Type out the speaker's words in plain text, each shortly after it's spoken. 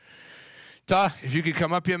Ty, if you could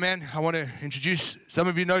come up here, man. I want to introduce, some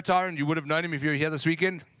of you know Tyron. You would have known him if you were here this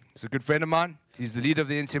weekend. He's a good friend of mine. He's the leader of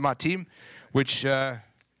the NCMI team, which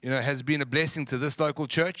has been a blessing to this local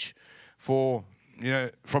church for,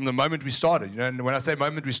 from the moment we started. And when I say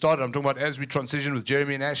moment we started, I'm talking about as we transitioned with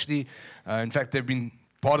Jeremy and Ashley. In fact, they've been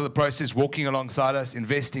part of the process, walking alongside us,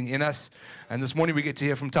 investing in us. And this morning we get to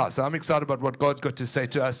hear from Ty. So I'm excited about what God's got to say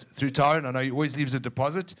to us through Tyron. I know he always leaves a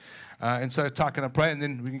deposit. And so Ty, can I pray and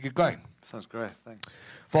then we can get going? Sounds great. Thanks.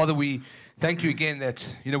 Father, we thank you again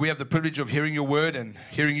that, we have the privilege of hearing your word and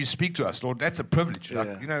hearing you speak to us, Lord. That's a privilege.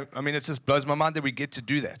 Yeah. It just blows my mind that we get to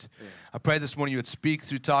do that. Yeah. I pray this morning you would speak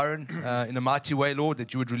through Tyron in a mighty way, Lord,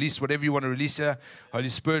 that you would release whatever you want to release here. Holy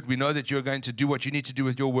Spirit, we know that you're going to do what you need to do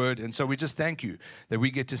with your word. And so we just thank you that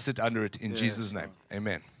we get to sit under it in Jesus' name.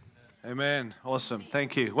 Amen. Amen. Awesome.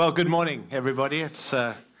 Thank you. Well, good morning, everybody. It's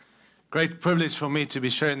a great privilege for me to be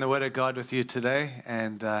sharing the word of God with you today.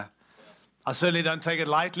 And I certainly don't take it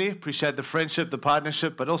lightly. Appreciate the friendship, the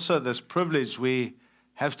partnership, but also this privilege we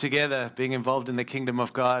have together being involved in the kingdom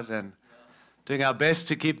of God and doing our best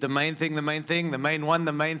to keep the main thing, the main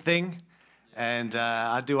thing. And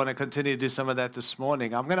I do want to continue to do some of that this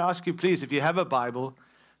morning. I'm going to ask you, please, if you have a Bible,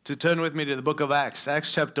 to turn with me to the book of Acts,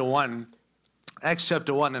 Acts chapter 1.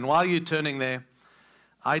 And while you're turning there,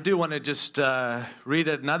 I do want to just read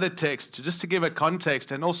another text just to give it context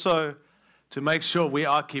and also to make sure we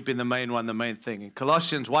are keeping the main thing. In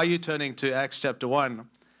Colossians, while you're turning to Acts chapter 1,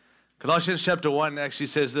 Colossians chapter 1 actually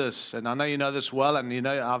says this, and I know you know this well, and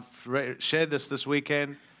I've shared this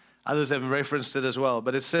weekend. Others have referenced it as well.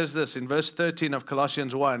 But it says this in verse 13 of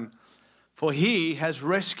Colossians 1, "For he has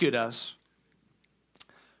rescued us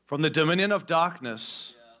from the dominion of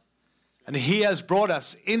darkness, and he has brought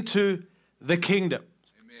us into the kingdom."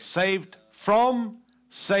 Amen. Saved from,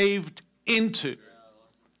 saved into.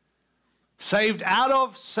 Saved out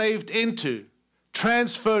of, saved into.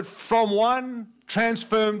 Transferred from one,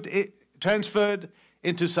 transferred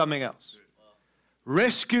into something else.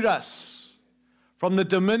 Rescued us from the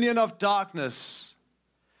dominion of darkness,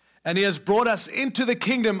 and he has brought us into the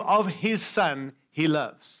kingdom of his Son he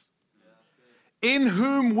loves, in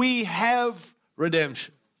whom we have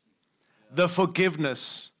redemption, the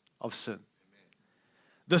forgiveness of sin.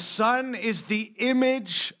 The Son is the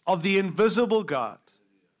image of the invisible God,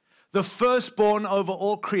 the firstborn over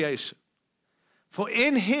all creation. For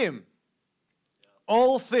in him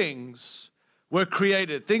all things were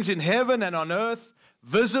created, things in heaven and on earth,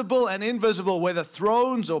 visible and invisible, whether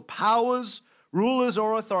thrones or powers, rulers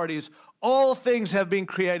or authorities. All things have been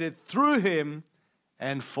created through him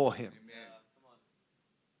and for him. Amen.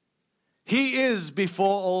 He is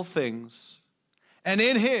before all things, and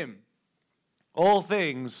in him all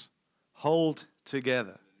things hold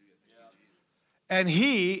together. And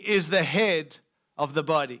he is the head of the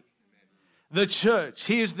body, the church.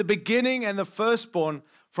 He is the beginning and the firstborn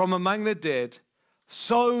from among the dead,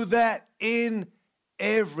 so that in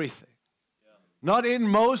everything, not in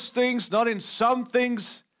most things, not in some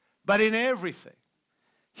things, but in everything,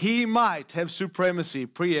 he might have supremacy,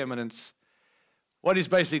 preeminence. What he's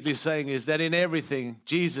basically saying is that in everything,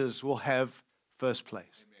 Jesus will have first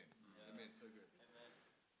place.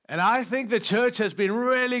 And I think the church has been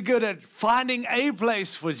really good at finding a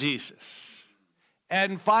place for Jesus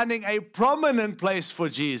and finding a prominent place for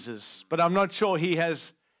Jesus. But I'm not sure he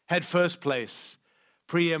has had first place,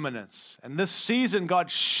 preeminence. And this season,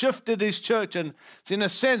 God shifted his church and it's in a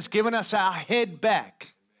sense given us our head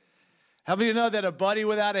back. How many of you know that a body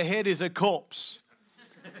without a head is a corpse?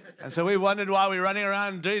 And so we wondered why we're running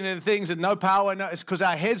around doing things and no power. No, it's because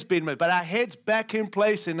our head's been moved. But our head's back in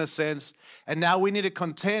place in a sense. And now we need to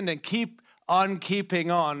contend and keep on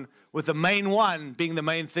keeping on with the main one being the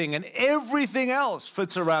main thing. And everything else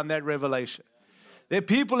fits around that revelation. There are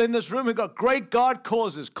people in this room who got great God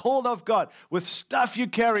causes, called of God, with stuff you're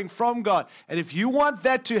carrying from God. And if you want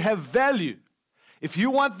that to have value, if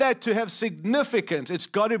you want that to have significance, it's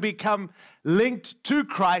got to become linked to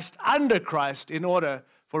Christ, under Christ, in order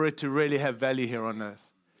for it to really have value here on earth.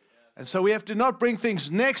 And so we have to not bring things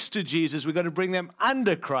next to Jesus. We've got to bring them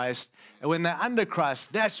under Christ. And when they're under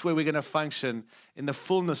Christ, that's where we're going to function in the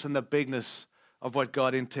fullness and the bigness of what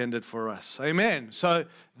God intended for us. Amen. So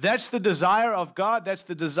that's the desire of God. That's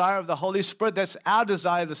the desire of the Holy Spirit. That's our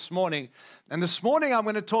desire this morning. And this morning I'm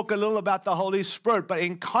going to talk a little about the Holy Spirit, but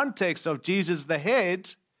in context of Jesus the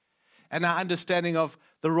head and our understanding of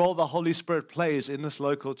the role the Holy Spirit plays in this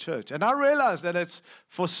local church. And I realize that it's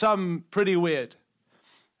for some pretty weird.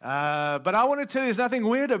 But I want to tell you there's nothing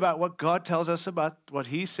weird about what God tells us about what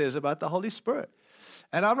he says about the Holy Spirit.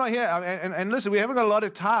 And I'm not here, and listen, we haven't got a lot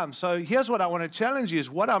of time, so here's what I want to challenge you is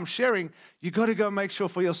what I'm sharing, you got to go make sure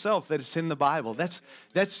for yourself that it's in the Bible.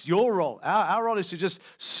 That's your role. Our role is to just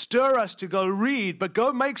stir us to go read, but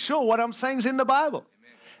go make sure what I'm saying is in the Bible.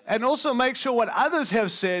 Amen. And also make sure what others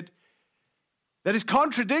have said that is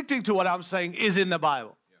contradicting to what I'm saying is in the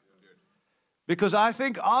Bible. Because I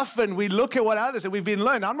think often we look at what others, and we've been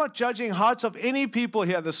learned. I'm not judging hearts of any people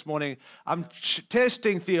here this morning. I'm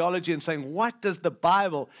testing theology and saying, what does the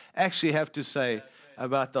Bible actually have to say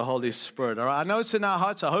about the Holy Spirit? All right? I know it's in our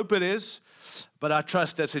hearts. I hope it is. But I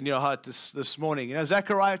trust that's in your heart this morning. You know,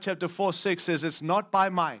 Zechariah chapter 4:6 says, it's not by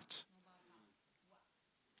might,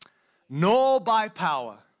 nor by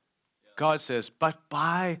power, God says, but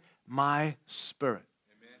by my Spirit.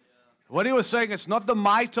 What he was saying, it's not the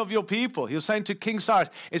might of your people. He was saying to King Cyrus,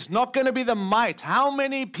 it's not going to be the might. How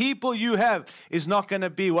many people you have is not going to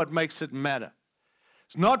be what makes it matter.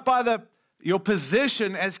 It's not by your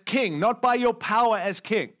position as king, not by your power as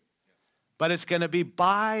king, but it's going to be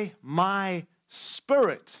by my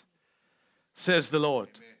Spirit, says the Lord.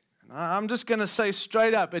 I'm just going to say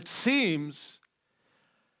straight up, it seems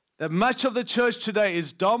that much of the church today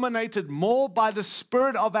is dominated more by the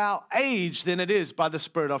spirit of our age than it is by the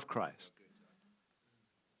Spirit of Christ.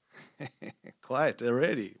 Quiet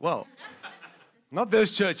already. Well, not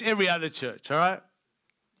this church, every other church, all right?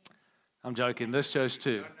 I'm joking, this church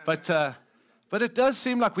too. But it does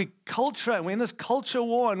seem like we're in this culture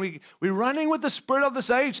war, and we're running with the spirit of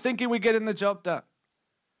this age thinking we're getting the job done.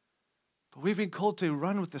 But we've been called to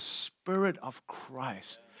run with the Spirit of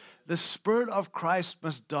Christ. The Spirit of Christ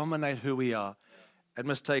must dominate who we are and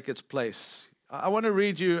must take its place. I want to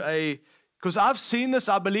read you because I've seen this,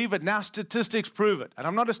 I believe it, now statistics prove it. And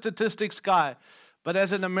I'm not a statistics guy, but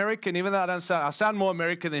as an American, even though I sound more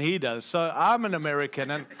American than he does, so I'm an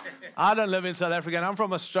American, and I don't live in South Africa, and I'm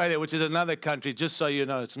from Australia, which is another country, just so you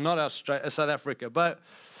know. It's not South Africa. But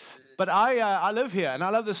I live here, and I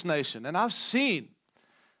love this nation, and I've seen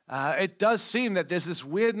it does seem that there's this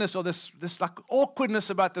weirdness or this like awkwardness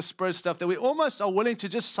about the Spirit stuff that we almost are willing to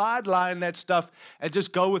just sideline that stuff and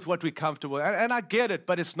just go with what we're comfortable with. And I get it,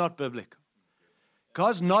 but it's not biblical.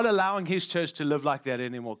 God's not allowing His church to live like that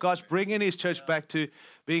anymore. God's bringing His church back to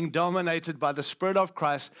being dominated by the Spirit of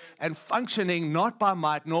Christ and functioning not by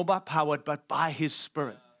might nor by power, but by His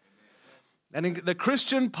Spirit. And in the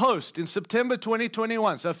Christian Post in September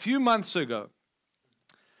 2021, so a few months ago,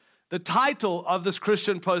 the title of this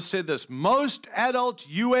Christian Post said this: most adult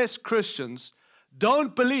U.S. Christians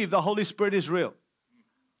don't believe the Holy Spirit is real.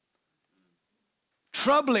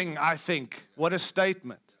 Troubling, I think. What a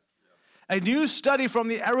statement. A new study from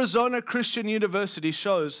the Arizona Christian University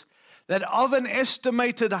shows that of an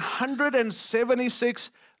estimated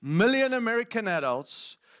 176 million American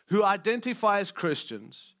adults who identify as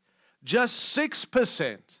Christians, just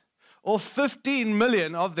 6% or 15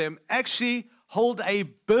 million of them actually hold a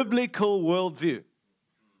biblical worldview.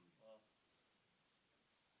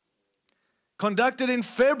 Conducted in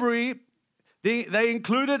February, they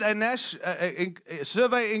included a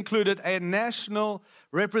survey included a national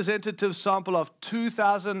representative sample of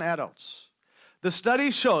 2,000 adults. The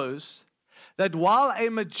study shows that while a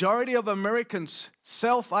majority of Americans,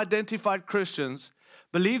 self-identified Christians,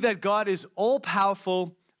 believe that God is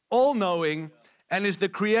all-powerful, all-knowing, and is the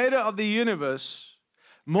creator of the universe,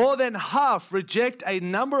 more than half reject a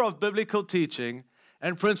number of biblical teaching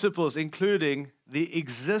and principles, including the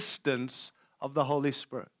existence of the Holy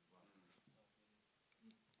Spirit.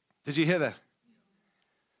 Did you hear that?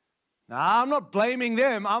 Now, I'm not blaming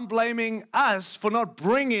them. I'm blaming us for not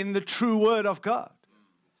bringing the true Word of God.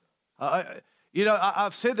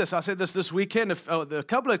 I've said this. I said this weekend a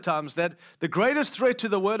couple of times, that the greatest threat to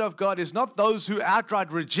the Word of God is not those who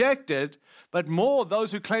outright reject it, but more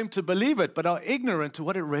those who claim to believe it, but are ignorant to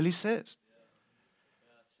what it really says.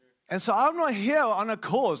 And so I'm not here on a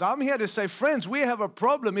cause. I'm here to say, friends, we have a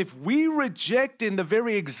problem if we reject in the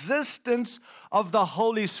very existence of the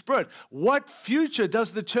Holy Spirit. What future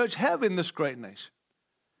does the church have in this great nation?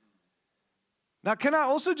 Now, can I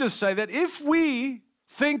also just say that if we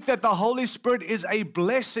think that the Holy Spirit is a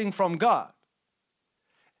blessing from God,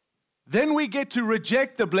 then we get to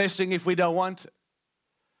reject the blessing if we don't want it.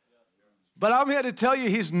 But I'm here to tell you,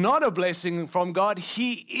 He's not a blessing from God.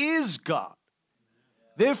 He is God.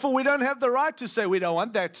 Therefore, we don't have the right to say we don't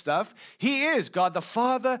want that stuff. He is God the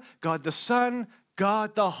Father, God the Son,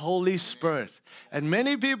 God the Holy Spirit. And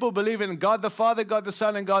many people believe in God the Father, God the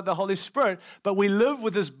Son, and God the Holy Spirit, but we live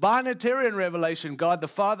with this binatarian revelation, God the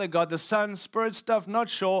Father, God the Son, Spirit stuff, not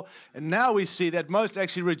sure. And now we see that most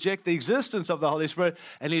actually reject the existence of the Holy Spirit,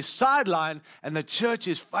 and He's sidelined, and the church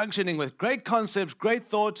is functioning with great concepts, great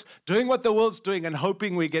thoughts, doing what the world's doing, and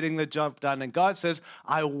hoping we're getting the job done. And God says,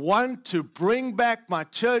 I want to bring back my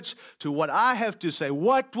church to what I have to say.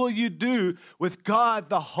 What will you do with God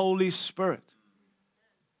the Holy Spirit?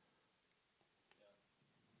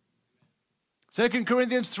 2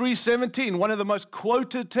 Corinthians 3:17, one of the most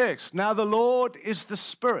quoted texts. Now the Lord is the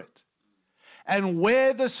Spirit, and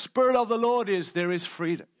where the Spirit of the Lord is, there is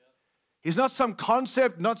freedom. He's not some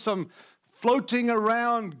concept, not some floating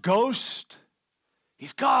around ghost.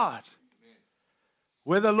 He's God.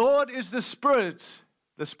 Where the Lord is the Spirit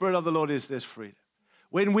of the Lord is, there's freedom.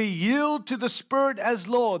 When we yield to the Spirit as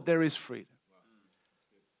Lord, there is freedom.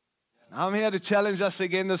 I'm here to challenge us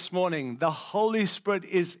again this morning. The Holy Spirit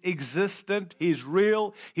is existent. He's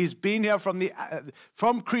real. He's been here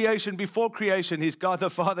from creation, before creation. He's God the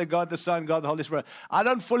Father, God the Son, God the Holy Spirit. I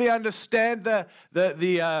don't fully understand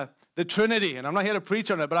the Trinity, and I'm not here to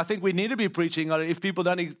preach on it, but I think we need to be preaching on it if people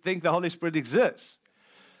don't think the Holy Spirit exists.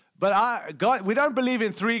 But we don't believe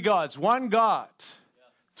in three gods. One God,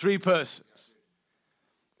 three persons.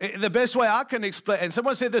 The best way I can explain, and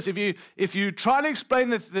someone said this, if you try to explain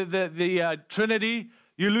the Trinity,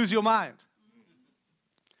 you lose your mind.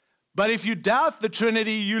 But if you doubt the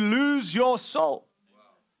Trinity, you lose your soul.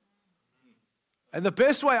 And the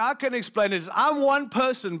best way I can explain it is I'm one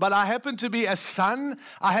person, but I happen to be a son,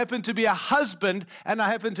 I happen to be a husband, and I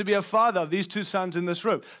happen to be a father of these two sons in this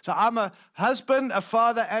room. So I'm a husband, a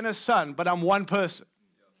father, and a son, but I'm one person.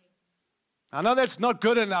 I know that's not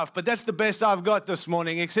good enough, but that's the best I've got this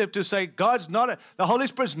morning, except to say the Holy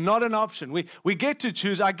Spirit's not an option. We get to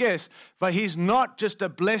choose, I guess, but He's not just a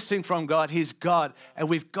blessing from God. He's God, and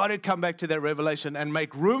we've got to come back to that revelation and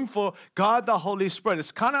make room for God the Holy Spirit.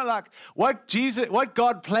 It's kind of like what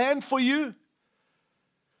God planned for you,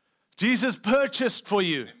 Jesus purchased for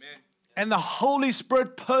you, and the Holy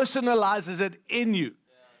Spirit personalizes it in you.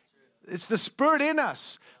 It's the Spirit in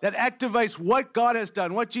us that activates what God has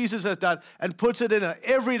done, what Jesus has done, and puts it in our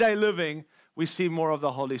everyday living. We see more of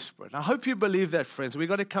the Holy Spirit. I hope you believe that, friends. We've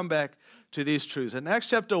got to come back to these truths. In Acts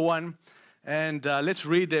chapter 1, and let's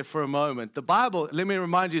read there for a moment. The Bible, let me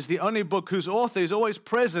remind you, is the only book whose author is always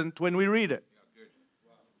present when we read it.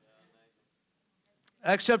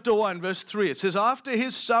 Acts chapter 1, verse 3, it says, after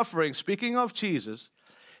His suffering, speaking of Jesus,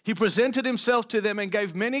 He presented Himself to them and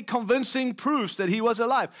gave many convincing proofs that He was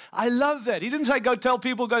alive. I love that. He didn't say, go tell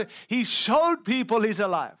people. He showed people He's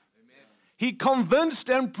alive. Amen. He convinced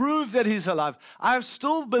and proved that He's alive. I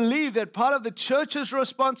still believe that part of the church's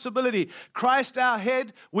responsibility, Christ our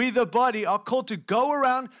head, we the body, are called to go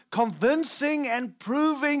around convincing and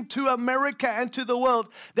proving to America and to the world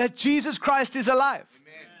that Jesus Christ is alive.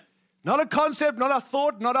 Not a concept, not a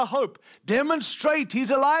thought, not a hope. Demonstrate He's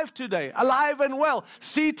alive today, alive and well,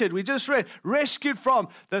 seated. We just read, rescued from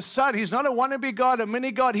the Son. He's not a wannabe God, a mini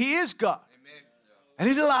God. He is God. Amen. And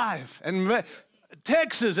He's alive. And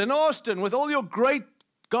Texas and Austin, with all your great,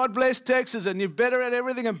 God bless Texas, and you're better at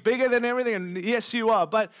everything and bigger than everything, and yes, you are.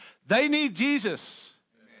 But they need Jesus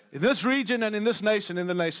in this region and in this nation, in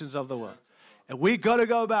the nations of the world. And we got to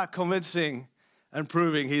go about convincing and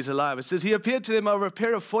proving He's alive. It says He appeared to them over a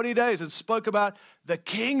period of 40 days and spoke about the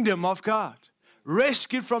kingdom of God,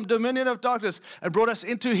 rescued from dominion of darkness and brought us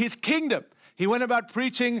into His kingdom. He went about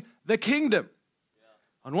preaching the kingdom.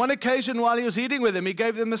 On one occasion while He was eating with them, He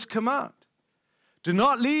gave them this command. Do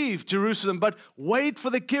not leave Jerusalem, but wait for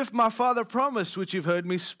the gift my Father promised, which you've heard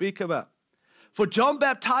me speak about. For John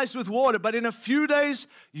baptized with water, but in a few days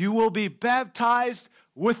you will be baptized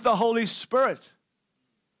with the Holy Spirit.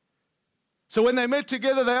 So when they met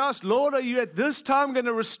together, they asked, Lord, are you at this time going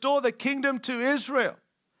to restore the kingdom to Israel?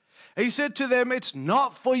 And He said to them, it's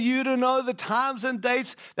not for you to know the times and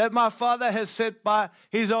dates that my Father has set by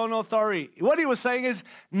His own authority. What He was saying is,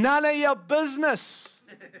 none of your business.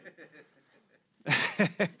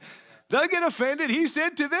 Don't get offended. He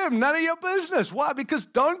said to them, none of your business. Why? Because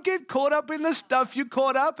don't get caught up in the stuff you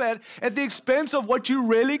caught up at the expense of what you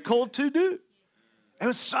really called to do.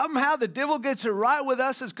 And somehow the devil gets it right with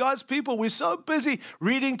us as God's people. We're so busy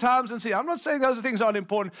reading times and see. I'm not saying those things aren't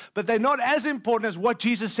important, but they're not as important as what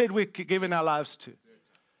Jesus said we're giving our lives to.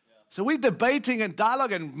 So we're debating and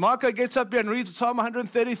dialogue, and Marco gets up here and reads Psalm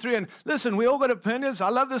 133. And listen, we all got opinions. I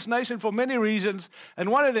love this nation for many reasons. And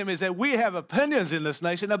one of them is that we have opinions in this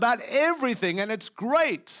nation about everything, and it's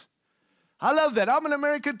great. I love that. I'm an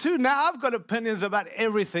American too. Now I've got opinions about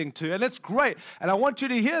everything too, and it's great. And I want you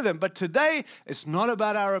to hear them. But today, it's not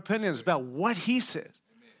about our opinions, it's about what he says.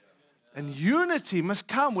 And unity must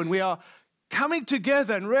come when we are coming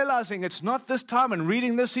together and realizing it's not this time and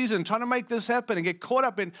reading this season, trying to make this happen and get caught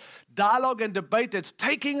up in dialogue and debate that's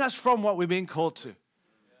taking us from what we're being called to.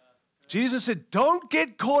 Jesus said, don't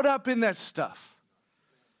get caught up in that stuff,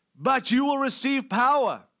 but you will receive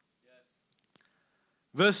power.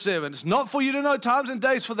 Verse 7, it's not for you to know times and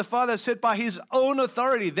days, for the Father has set by his own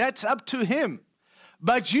authority. That's up to him.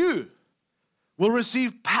 But you will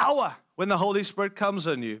receive power when the Holy Spirit comes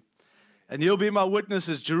on you. And you'll be my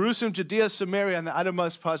witnesses, Jerusalem, Judea, Samaria, and the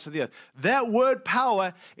uttermost parts of the earth. That word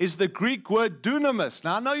power is the Greek word dunamis.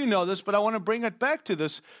 Now, I know you know this, but I want to bring it back to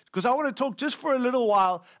this because I want to talk just for a little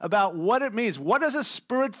while about what it means. What does a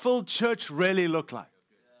spirit-filled church really look like?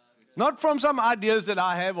 Not from some ideas that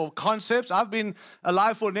I have or concepts. I've been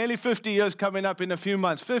alive for nearly 50 years coming up in a few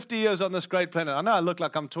months. 50 years on this great planet. I know I look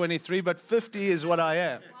like I'm 23, but 50 is what I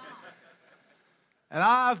am. And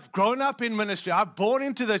I've grown up in ministry. I've born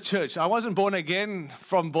into the church. I wasn't born again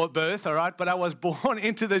from birth, all right, but I was born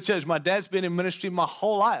into the church. My dad's been in ministry my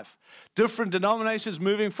whole life. Different denominations,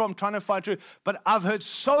 moving from, trying to find truth. But I've heard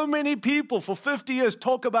so many people for 50 years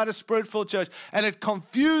talk about a spirit-filled church, and it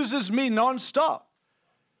confuses me nonstop.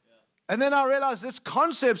 And then I realized there's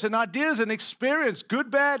concepts and ideas and experience,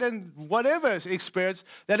 good, bad, and whatever experience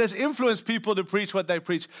that has influenced people to preach what they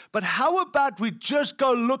preach. But how about we just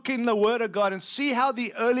go look in the Word of God and see how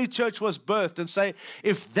the early church was birthed and say,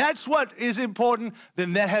 if that's what is important,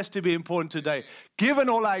 then that has to be important today, given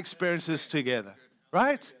all our experiences together,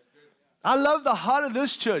 right? I love the heart of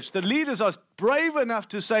this church. The leaders are brave enough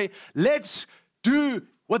to say, let's do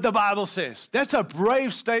what the Bible says. That's a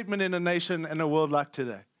brave statement in a nation and a world like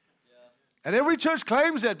today. And every church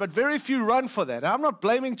claims that, but very few run for that. I'm not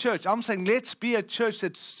blaming church. I'm saying let's be a church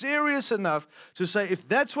that's serious enough to say if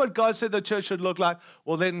that's what God said the church should look like,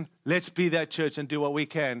 well then let's be that church and do what we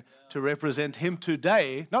can to represent him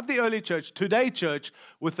today, not the early church, today church,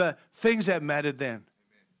 with the things that mattered then.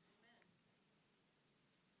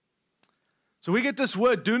 So we get this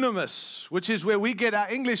word dunamis, which is where we get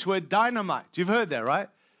our English word dynamite. You've heard that, right?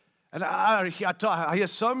 And I hear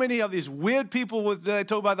so many of these weird people, they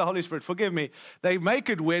talk about the Holy Spirit. Forgive me. They make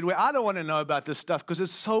it weird where I don't want to know about this stuff because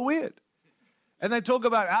it's so weird. And they talk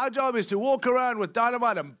about our job is to walk around with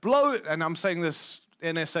dynamite and blow it. And I'm saying this,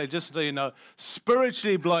 NSA, just so you know,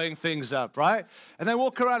 spiritually blowing things up, right? And they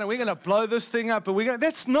walk around and we're going to blow this thing up. And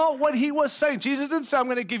that's not what he was saying. Jesus didn't say, I'm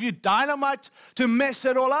going to give you dynamite to mess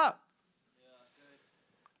it all up.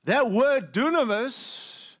 That word dunamis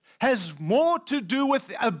has more to do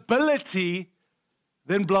with ability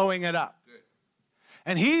than blowing it up.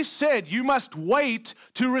 And he said you must wait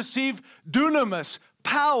to receive dunamis,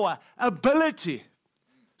 power, ability,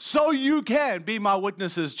 so you can be my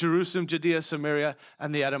witnesses, Jerusalem, Judea, Samaria,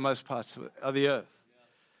 and the uttermost parts of the earth.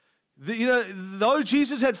 Though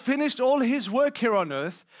Jesus had finished all his work here on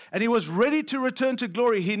earth and he was ready to return to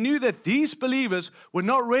glory, he knew that these believers were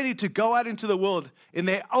not ready to go out into the world in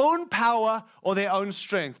their own power or their own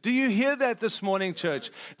strength. Do you hear that this morning, church?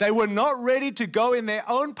 They were not ready to go in their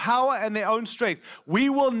own power and their own strength. We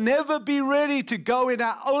will never be ready to go in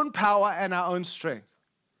our own power and our own strength.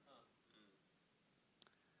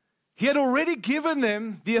 He had already given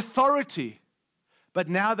them the authority, but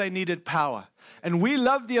now they needed power. And we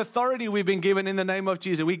love the authority we've been given in the name of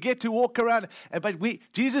Jesus. We get to walk around, but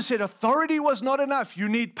Jesus said authority was not enough. You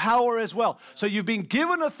need power as well. So you've been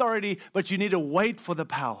given authority, but you need to wait for the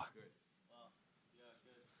power.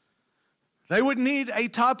 They would need a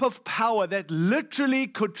type of power that literally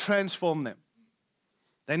could transform them.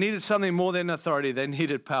 They needed something more than authority. They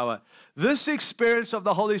needed power. This experience of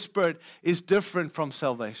the Holy Spirit is different from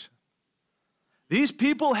salvation. These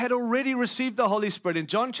people had already received the Holy Spirit. In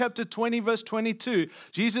John chapter 20, verse 22,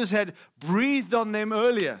 Jesus had breathed on them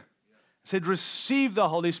earlier. He said, receive the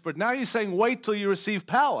Holy Spirit. Now he's saying, wait till you receive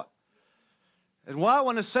power. And why I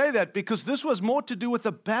want to say that, because this was more to do with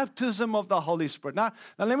the baptism of the Holy Spirit. Now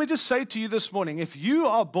let me just say to you this morning, if you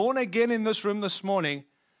are born again in this room this morning,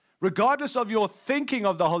 regardless of your thinking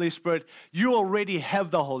of the Holy Spirit, you already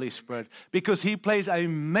have the Holy Spirit because he plays a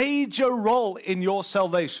major role in your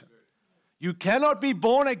salvation. You cannot be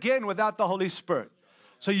born again without the Holy Spirit.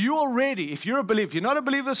 So you already, if you're a believer, if you're not a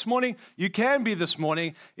believer this morning, you can be this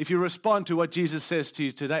morning if you respond to what Jesus says to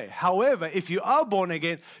you today. However, if you are born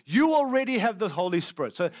again, you already have the Holy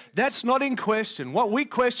Spirit. So that's not in question. What we're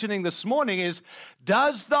questioning this morning is,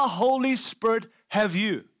 does the Holy Spirit have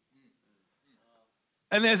you?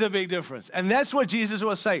 And there's a big difference. And that's what Jesus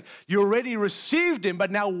was saying. You already received him, but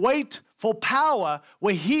now wait for power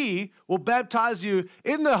where He will baptize you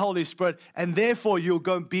in the Holy Spirit, and therefore you'll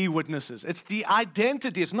go and be witnesses. It's the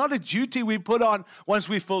identity. It's not a duty we put on once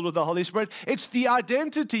we're filled with the Holy Spirit. It's the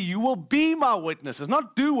identity. You will be my witnesses,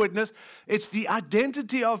 not do witness. It's the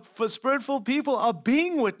identity of for Spirit-filled people of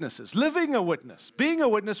being witnesses, living a witness, being a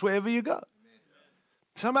witness wherever you go.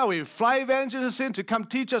 Somehow we fly evangelists in to come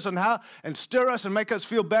teach us on how and stir us and make us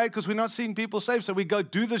feel bad because we're not seeing people saved. So we go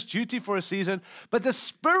do this duty for a season. But the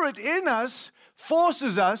Spirit in us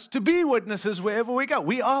forces us to be witnesses wherever we go.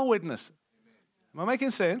 We are witnesses. Am I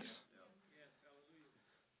making sense?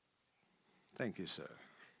 Thank you, sir.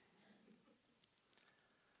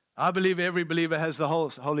 I believe every believer has the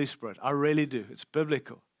Holy Spirit. I really do. It's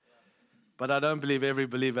biblical. But I don't believe every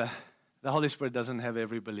believer, the Holy Spirit doesn't have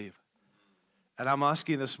every believer. And I'm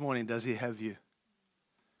asking this morning, does He have you?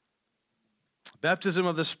 Baptism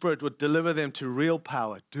of the Spirit would deliver them to real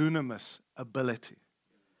power, dunamis, ability.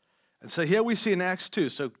 And so here we see in Acts 2.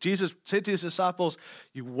 So Jesus said to His disciples,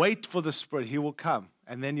 you wait for the Spirit, He will come,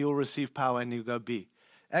 and then you'll receive power and you'll go be.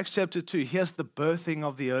 Acts chapter 2, here's the birthing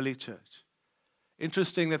of the early church.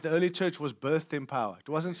 Interesting that the early church was birthed in power. It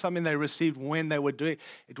wasn't something they received when they were doing it.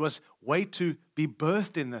 It was wait to be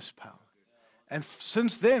birthed in this power. And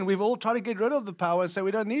since then, we've all tried to get rid of the power and say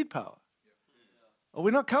we don't need power. Or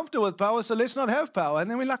we're not comfortable with power, so let's not have power. And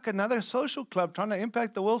then we're like another social club trying to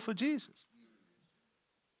impact the world for Jesus.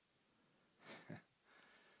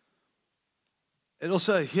 And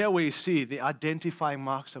also, here we see the identifying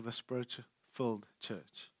marks of a Spirit-filled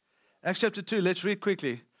church. Acts chapter 2, let's read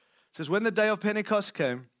quickly. It says, when the day of Pentecost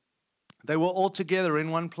came, they were all together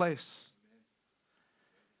in one place.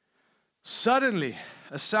 Suddenly,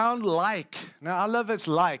 a sound like, now I love it's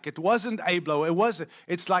like, it wasn't a blow,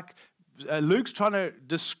 it's like Luke's trying to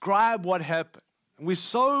describe what happened. And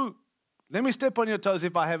let me step on your toes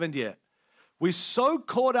if I haven't yet. We're so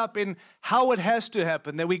caught up in how it has to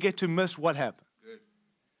happen that we get to miss what happened.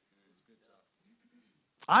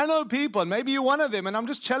 I know people, and maybe you're one of them, and I'm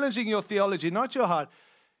just challenging your theology, not your heart.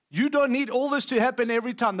 You don't need all this to happen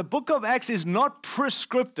every time. The book of Acts is not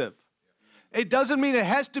prescriptive. It doesn't mean it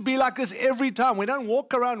has to be like this every time. We don't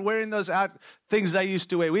walk around wearing those things they used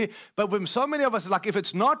to wear. But when so many of us, like if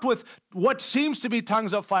it's not with what seems to be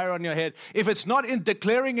tongues of fire on your head, if it's not in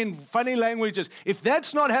declaring in funny languages, if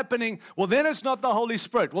that's not happening, well, then it's not the Holy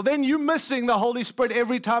Spirit. Well, then you're missing the Holy Spirit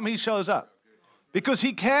every time He shows up. Because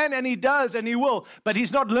He can and He does and He will. But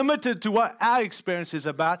He's not limited to what our experience is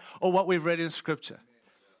about or what we've read in Scripture.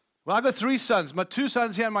 Well, I've got 3 sons. My 2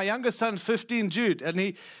 sons here, my youngest son's 15, Jude. And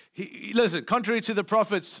he listen, contrary to the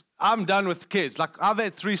prophets, I'm done with kids. Like, I've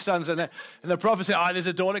had 3 sons, and the prophet said, there's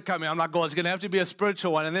a daughter coming. I'm like, God, it's going to have to be a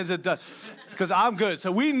spiritual one. And there's because I'm good.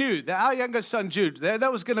 So we knew that our youngest son, Jude,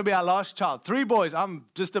 that was going to be our last child. 3 boys. I'm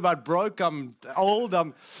just about broke. I'm old.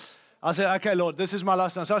 I said, okay, Lord, this is my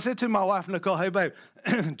last son. So I said to my wife, Nicole, hey, babe,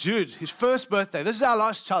 Jude, his first birthday, this is our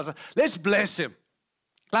last child. So let's bless him.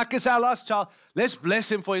 Like it's our last child, let's bless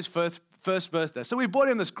him for his first birthday. So we bought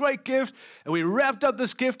him this great gift, and we wrapped up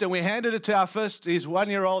this gift, and we handed it to his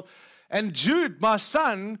 1-year-old. And Jude, my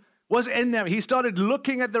son, was enamored. He started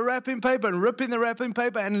looking at the wrapping paper and ripping the wrapping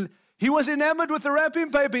paper, and he was enamored with the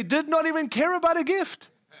wrapping paper. He did not even care about a gift.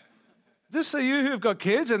 Just so you who've got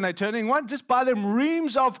kids and they're turning 1, just buy them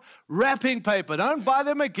reams of wrapping paper. Don't buy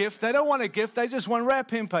them a gift. They don't want a gift. They just want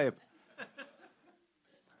wrapping paper.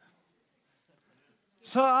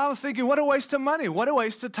 So I was thinking, what a waste of money. What a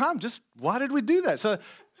waste of time. Just why did we do that? So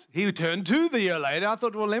he turned 2 the year later. I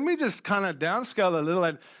thought, well, let me just kind of downscale a little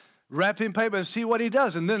and wrap in paper and see what he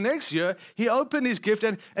does. And then next year, he opened his gift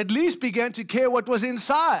and at least began to care what was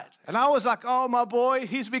inside. And I was like, oh, my boy,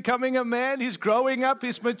 he's becoming a man. He's growing up.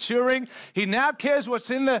 He's maturing. He now cares what's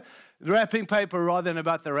in the wrapping paper rather than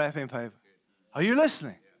about the wrapping paper. Are you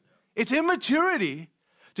listening? It's immaturity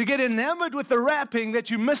to get enamored with the wrapping that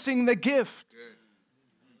you're missing the gift.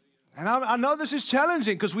 And I know this is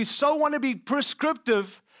challenging because we so want to be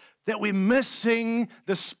prescriptive that we're missing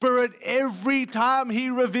the Spirit every time He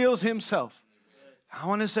reveals Himself. I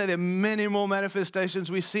want to say there are many more manifestations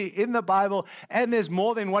we see in the Bible, and there's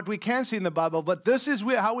more than what we can see in the Bible, but this is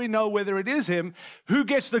how we know whether it is Him who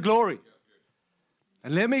gets the glory.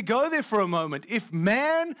 And let me go there for a moment. If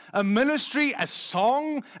man, a ministry, a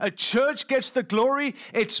song, a church gets the glory,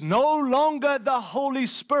 it's no longer the Holy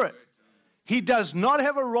Spirit. He does not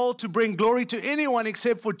have a role to bring glory to anyone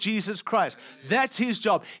except for Jesus Christ. That's His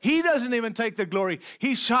job. He doesn't even take the glory.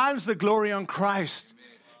 He shines the glory on Christ.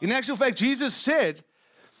 In actual fact, Jesus said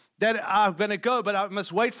that I'm going to go, but I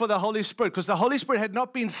must wait for the Holy Spirit because the Holy Spirit had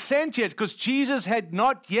not been sent yet because Jesus had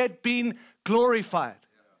not yet been glorified.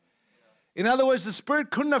 In other words, the Spirit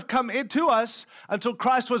couldn't have come into us until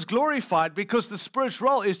Christ was glorified, because the Spirit's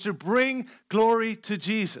role is to bring glory to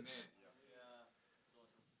Jesus.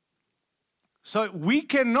 So we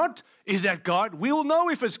cannot, is that God? We will know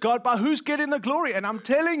if it's God by who's getting the glory. And I'm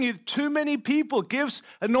telling you, too many people, gifts,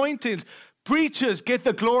 anointings, preachers get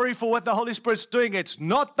the glory for what the Holy Spirit's doing. It's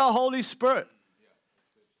not the Holy Spirit.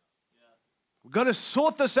 We've got to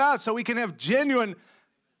sort this out so we can have genuine,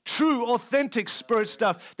 true, authentic Spirit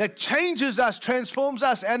stuff that changes us, transforms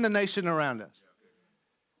us and the nation around us.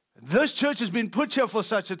 This church has been put here for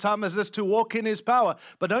such a time as this to walk in His power.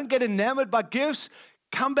 But don't get enamored by gifts.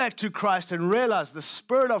 Come back to Christ and realize the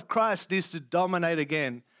Spirit of Christ needs to dominate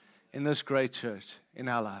again in this great church in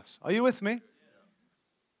our lives. Are you with me?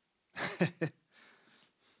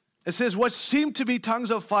 It says, what seemed to be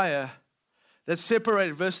tongues of fire that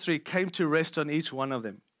separated, verse 3, came to rest on each one of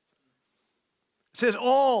them. It says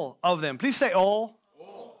all of them. Please say all.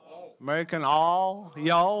 All. American all,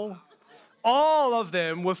 y'all. All of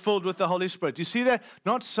them were filled with the Holy Spirit. You see that?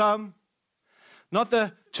 Not some, not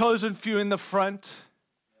the chosen few in the front.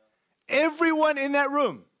 Everyone in that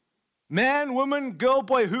room, man, woman, girl,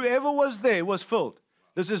 boy, whoever was there was filled.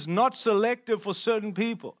 This is not selective for certain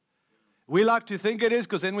people. We like to think it is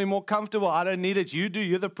because then we're more comfortable. I don't need it. You do.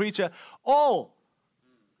 You're the preacher. All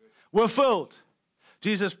were filled.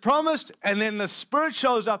 Jesus promised, and then the Spirit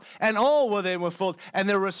shows up, and all of them were filled. And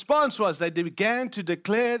their response was they began to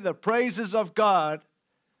declare the praises of God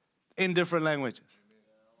in different languages.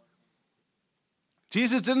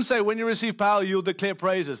 Jesus didn't say when you receive power, you'll declare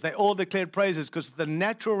praises. They all declared praises because it's the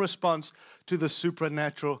natural response to the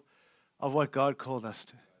supernatural of what God called us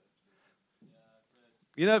to.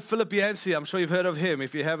 You know, Philip Yancey, I'm sure you've heard of him.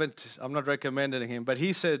 If you haven't, I'm not recommending him. But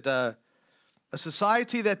he said, a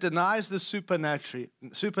society that denies the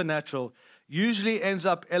supernatural usually ends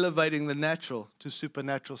up elevating the natural to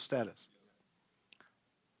supernatural status.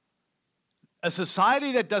 A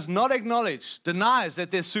society that does not acknowledge, denies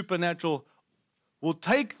that there's supernatural, will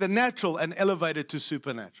take the natural and elevate it to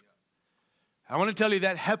supernatural. I want to tell you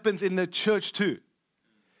that happens in the church too.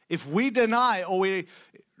 If we deny or we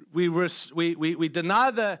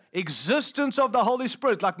deny the existence of the Holy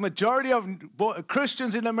Spirit, like majority of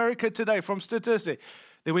Christians in America today from statistics,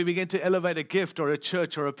 then we begin to elevate a gift or a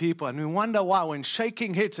church or a people. And we wonder why when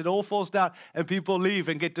shaking hits, it all falls down and people leave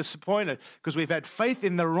and get disappointed because we've had faith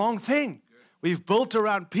in the wrong thing. We've built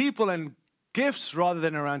around people and gifts rather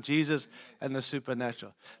than around Jesus and the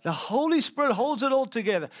supernatural. The Holy Spirit holds it all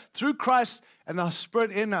together. Through Christ, and the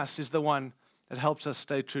Spirit in us is the one that helps us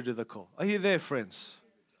stay true to the call. Are you there, friends?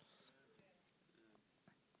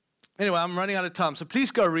 Anyway, I'm running out of time, so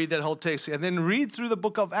please go read that whole text and then read through the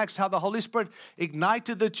book of Acts how the Holy Spirit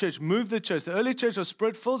ignited the church, moved the church. The early church was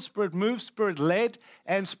Spirit-filled, Spirit-moved, Spirit-led,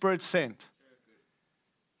 and Spirit-sent.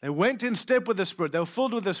 They went in step with the Spirit. They were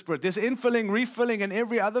filled with the Spirit. There's infilling, refilling, and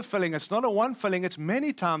every other filling. It's not a one filling. It's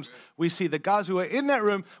many times we see the guys who were in that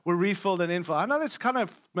room were refilled and infilled. I know that's kind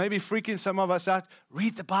of maybe freaking some of us out.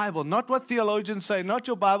 Read the Bible, not what theologians say, not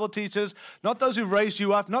your Bible teachers, not those who raised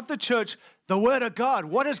you up, not the church, the Word of God.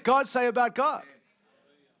 What does God say about God?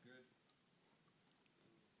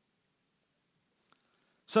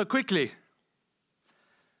 So quickly,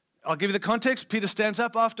 I'll give you the context. Peter stands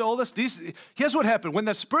up after all this. Here's what happened. When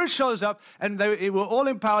the Spirit shows up and they were all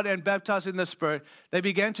empowered and baptized in the Spirit, they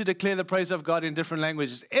began to declare the praise of God in different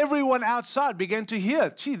languages. Everyone outside began to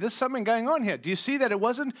hear, gee, there's something going on here. Do you see that it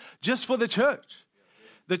wasn't just for the church?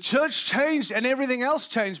 The church changed and everything else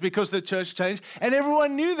changed because the church changed. And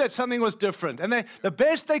everyone knew that something was different. And the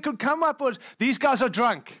best they could come up with, these guys are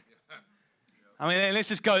drunk. I mean, let's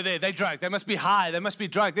just go there. They drank. They must be high. They must be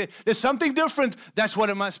drunk. There's something different. That's what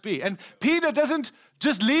it must be. And Peter doesn't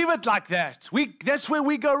just leave it like that. That's where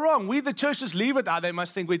we go wrong. We, the church, just leave it. They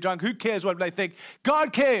must think we're drunk. Who cares what they think?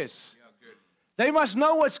 God cares. They must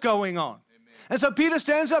know what's going on. And so Peter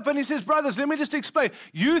stands up and he says, brothers, let me just explain.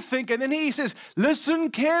 You think, and then he says, listen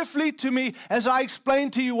carefully to me as I explain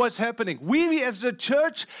to you what's happening. We as a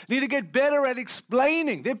church need to get better at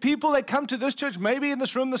explaining. There are people that come to this church, maybe in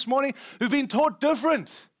this room this morning, who've been taught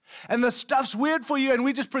different. And the stuff's weird for you and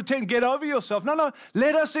we just pretend, get over yourself. No,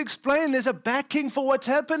 let us explain. There's a backing for what's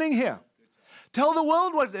happening here. Tell the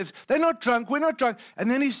world what it is. They're not drunk. We're not drunk. And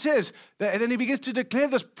then he says, and then he begins to declare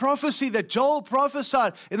this prophecy that Joel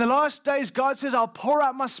prophesied. In the last days, God says, I'll pour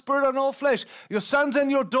out my Spirit on all flesh. Your sons and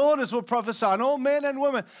your daughters will prophesy, and all men and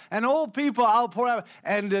women, and all people I'll pour out.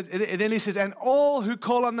 And then he says, and all who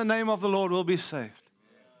call on the name of the Lord will be saved.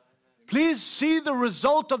 Please see the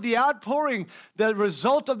result of the outpouring. The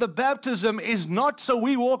result of the baptism is not so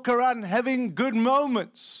we walk around having good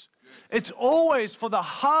moments. It's always for the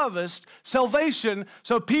harvest, salvation,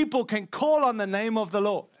 so people can call on the name of the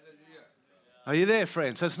Lord. Are you there,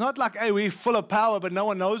 friends? It's not like, hey, we're full of power, but no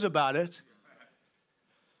one knows about it.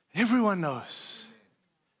 Everyone knows.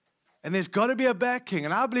 And there's got to be a backing.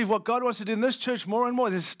 And I believe what God wants to do in this church more and more,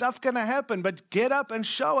 there's stuff going to happen, but get up and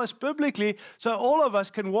show us biblically so all of us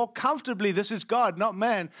can walk comfortably. This is God, not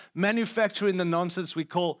man, manufacturing the nonsense we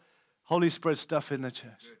call Holy Spirit stuff in the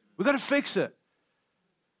church. We've got to fix it.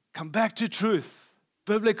 Come back to truth,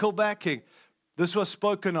 biblical backing. This was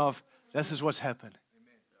spoken of. This is what's happening.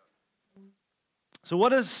 So what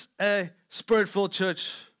does a Spirit-filled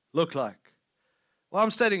church look like? Well,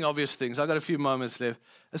 I'm stating obvious things. I've got a few moments left.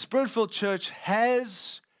 A Spirit-filled church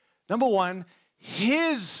has, number one,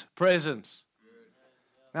 His presence.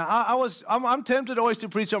 Now, I'm tempted always to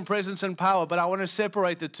preach on presence and power, but I want to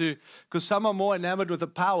separate the two because some are more enamored with the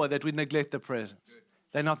power that we neglect the presence.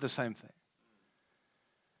 They're not the same thing.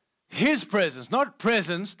 His presence, not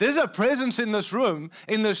presence. There's a presence in this room,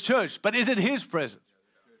 in this church, but is it His presence?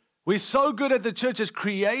 We're so good at the church as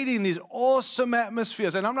creating these awesome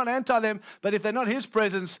atmospheres. And I'm not anti them, but if they're not His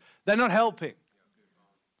presence, they're not helping.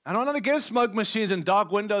 And I'm not against smoke machines and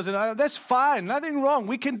dark windows. And that's fine. Nothing wrong.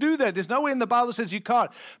 We can do that. There's nowhere in the Bible that says you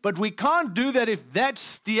can't. But we can't do that if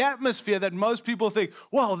that's the atmosphere that most people think,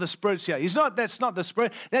 well, the Spirit's here. That's not the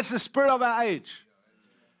Spirit. That's the Spirit of our age.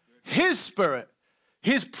 His Spirit,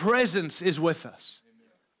 His presence is with us.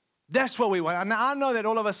 That's what we want. And I know that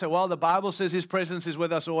all of us say, well, the Bible says His presence is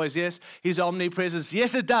with us always. Yes, His omnipresence.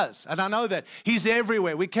 Yes, it does. And I know that. He's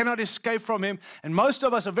everywhere. We cannot escape from Him. And most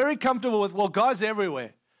of us are very comfortable with, well, God's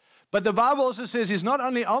everywhere. But the Bible also says He's not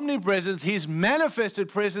only omnipresent, His manifested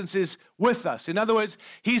presence is with us. In other words,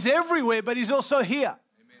 He's everywhere, but He's also here.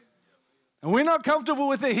 And we're not comfortable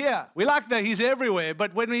with the here. We like that He's everywhere.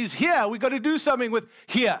 But when He's here, we've got to do something with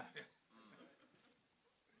here.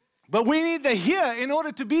 But we need the here in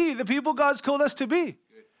order to be the people God's called us to be.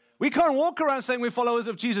 We can't walk around saying we're followers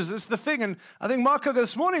of Jesus. It's the thing. And I think Marco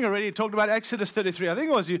this morning already talked about Exodus 33. I think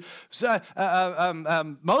it was you.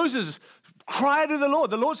 Moses cried to the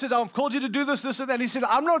Lord. The Lord says, I've called you to do this, this, and that. And he said,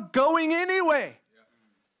 I'm not going anywhere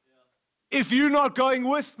if you're not going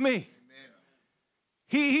with me.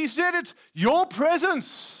 He said it's your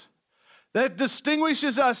presence that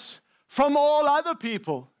distinguishes us from all other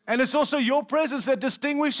people. And it's also your presence that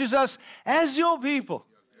distinguishes us as your people.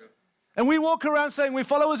 And we walk around saying we're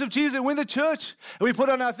followers of Jesus and we're the church. And we put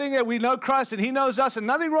on our thing that we know Christ and He knows us and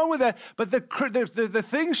nothing wrong with that. But the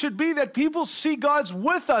thing should be that people see God's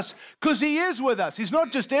with us because He is with us. He's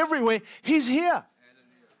not just everywhere. He's here.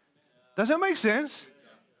 Does that make sense?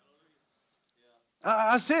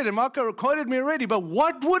 I said, and Marco quoted me already, but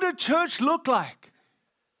what would a church look like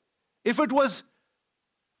if it was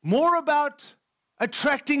more about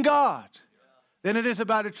attracting God than it is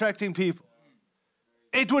about attracting people?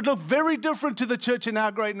 It would look very different to the church in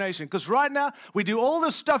our great nation. Because right now, we do all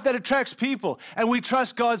the stuff that attracts people, and we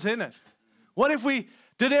trust God's in it. What if we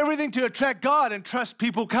did everything to attract God and trust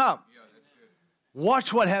people come?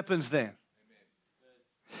 Watch what happens then.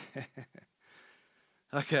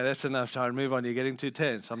 Okay, that's enough time. Move on. You're getting too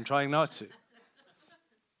tense. I'm trying not to.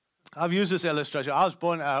 I've used this illustration.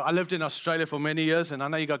 I lived in Australia for many years, and I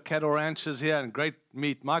know you got cattle ranches here and great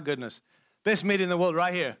meat. My goodness. Best meat in the world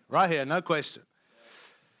right here, no question.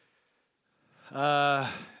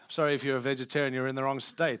 Sorry if you're a vegetarian, you're in the wrong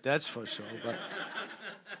state, that's for sure.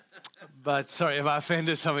 But sorry if I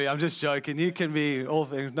offended somebody, I'm just joking. You can be all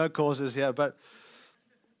things, no causes here. But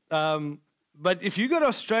if you go to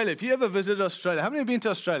Australia, if you ever visit Australia, how many have been to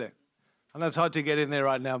Australia? I know it's hard to get in there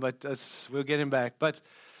right now, but we'll get him back. But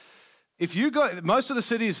if you go, most of the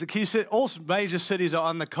cities, the key cities, all major cities are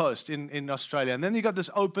on the coast in Australia. And then you got this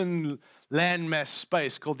open landmass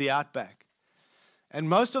space called the Outback. And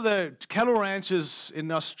most of the cattle ranches in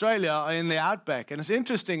Australia are in the Outback. And it's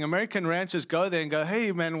interesting, American ranchers go there and go,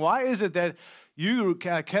 hey man, why is it that you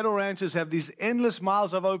cattle ranchers have these endless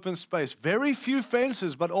miles of open space? Very few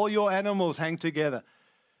fences, but all your animals hang together.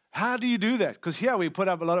 How do you do that? Because here we put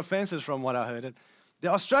up a lot of fences from what I heard. And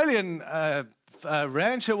the Australian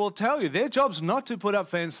rancher will tell you their job's not to put up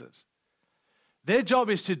fences. Their job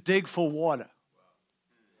is to dig for water.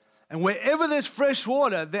 And wherever there's fresh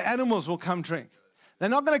water, the animals will come drink. They're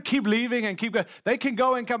not going to keep leaving and keep going. They can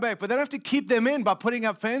go and come back, but they don't have to keep them in by putting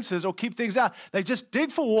up fences or keep things out. They just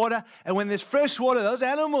dig for water, and when there's fresh water, those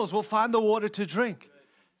animals will find the water to drink.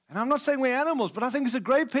 And I'm not saying we're animals, but I think it's a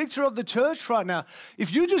great picture of the church right now.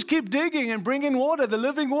 If you just keep digging and bring in water, the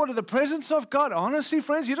living water, the presence of God, honestly,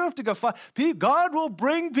 friends, you don't have to go far. God will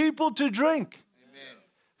bring people to drink. Amen.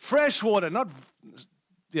 Fresh water, not,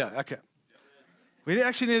 yeah, okay. We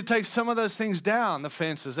actually need to take some of those things down, the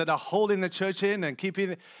fences that are holding the church in and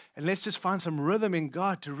keeping it. And let's just find some rhythm in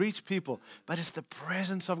God to reach people. But it's the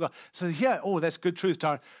presence of God. So yeah, that's good truth,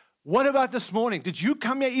 Tyron. What about this morning? Did you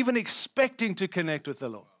come here even expecting to connect with the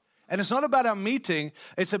Lord? And it's not about our meeting.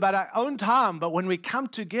 It's about our own time. But when we come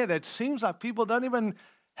together, it seems like people don't even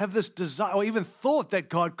have this desire or even thought that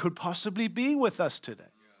God could possibly be with us today.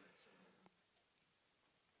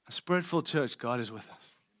 A Spirit-filled church, God is with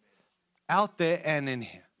us. Out there and in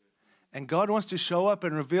here. And God wants to show up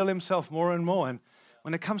and reveal himself more and more. And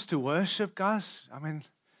when it comes to worship, guys,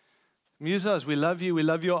 musos, we love you, we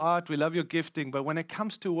love your art, we love your gifting. But when it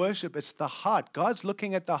comes to worship, it's the heart. God's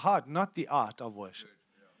looking at the heart, not the art of worship.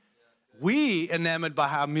 We enamored by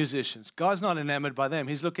our musicians. God's not enamored by them.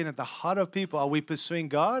 He's looking at the heart of people. Are we pursuing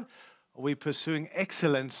God? Are we pursuing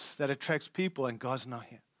excellence that attracts people? And God's not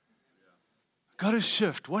here. Got to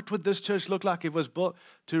shift. What would this church look like if it was built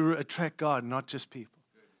to attract God, not just people?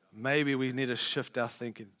 Maybe we need to shift our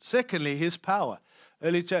thinking. Secondly, his power.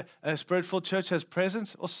 Early church, a Spirit-filled church has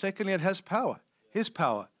presence, or secondly, it has power. His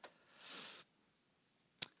power.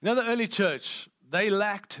 You know, the early church, they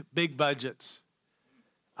lacked big budgets.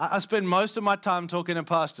 I spend most of my time talking to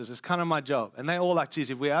pastors. It's kind of my job. And they all like, geez,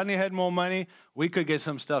 if we only had more money, we could get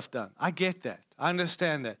some stuff done. I get that. I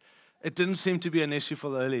understand that. It didn't seem to be an issue for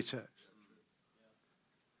the early church.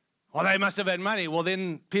 Well, they must have had money. Well,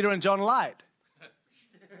 then Peter and John lied.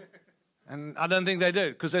 And I don't think they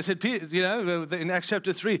did. Because they said, in Acts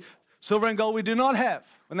chapter 3, silver and gold we do not have.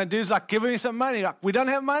 When the dude's like, give me some money. Like, we don't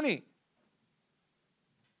have money.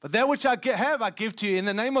 But that which I have, I give to you. In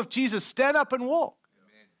the name of Jesus, stand up and walk.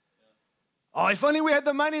 Oh, if only we had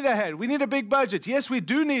the money they had. We need a big budget. Yes, we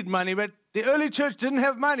do need money, but the early church didn't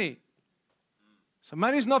have money. So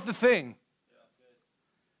money's not the thing.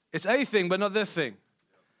 It's a thing, but not the thing.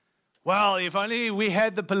 Well, if only we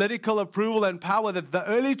had the political approval and power that the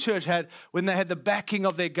early church had when they had the backing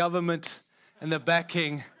of their government and the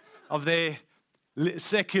backing of their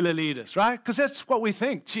secular leaders, right? Because that's what we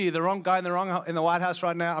think. Gee, the wrong guy in the White House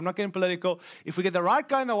right now. I'm not getting political. If we get the right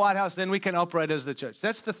guy in the White House, then we can operate as the church.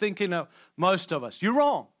 That's the thinking of most of us. You're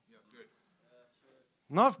wrong.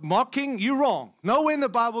 Not mocking, you're wrong. Nowhere in the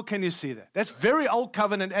Bible can you see that. That's very old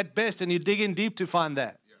covenant at best, and you dig in deep to find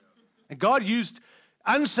that. And God used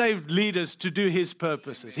unsaved leaders to do his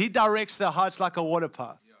purposes. He directs their hearts like a water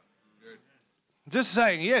path. Just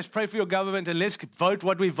saying, yes, pray for your government and let's vote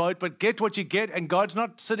what we vote, but get what you get. And God's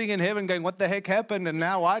not sitting in heaven going, what the heck happened? And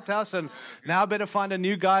now White House, and now I better find a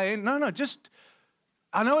new guy in. No, just,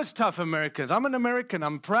 I know it's tough, Americans. I'm an American.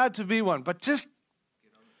 I'm proud to be one. But just,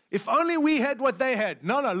 if only we had what they had.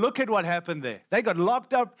 No, look at what happened there. They got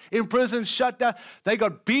locked up in prison, shut down. They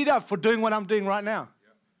got beat up for doing what I'm doing right now.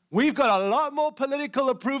 We've got a lot more political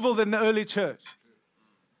approval than the early church.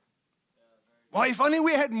 Well, if only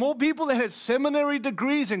we had more people that had seminary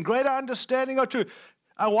degrees and greater understanding of truth.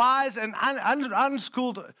 A wise and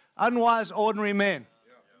unschooled, unwise, ordinary men.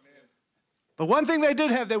 But one thing they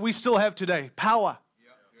did have that we still have today, power.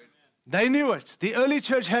 They knew it. The early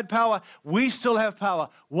church had power. We still have power.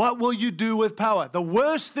 What will you do with power? The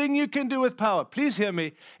worst thing you can do with power, please hear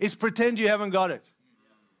me, is pretend you haven't got it.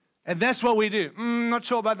 And that's what we do. Not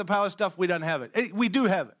sure about the power stuff. We don't have it. We do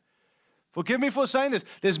have it. Forgive me for saying this.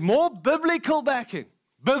 There's more biblical backing,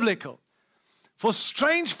 for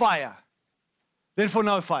strange fire than for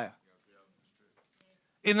no fire.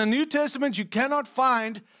 In the New Testament, you cannot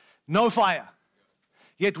find no fire.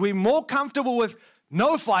 Yet we're more comfortable with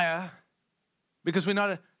no fire because we're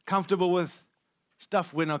not comfortable with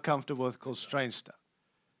stuff we're not comfortable with called strange stuff.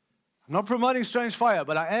 I'm not promoting strange fire,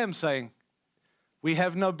 but I am saying we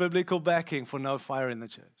have no biblical backing for no fire in the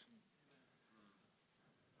church.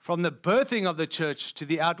 From the birthing of the church to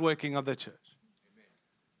the outworking of the church.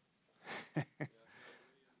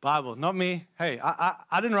 Bible, not me. Hey,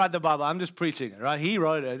 I didn't write the Bible. I'm just preaching it, right? He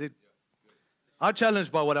wrote it. I'm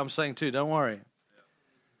challenged by what I'm saying too. Don't worry.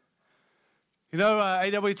 You know,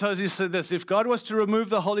 A.W. Tozer said this. If God was to remove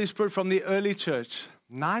the Holy Spirit from the early church,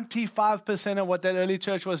 95% of what that early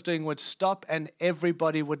church was doing would stop and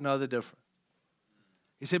everybody would know the difference.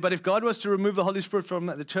 He said, but if God was to remove the Holy Spirit from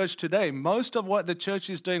the church today, most of what the church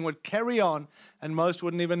is doing would carry on and most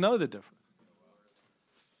wouldn't even know the difference.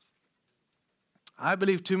 I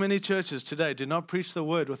believe too many churches today do not preach the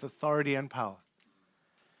word with authority and power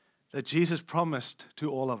that Jesus promised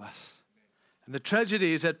to all of us. And the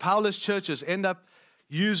tragedy is that powerless churches end up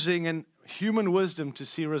using human wisdom to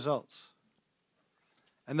see results.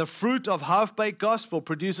 And the fruit of half-baked gospel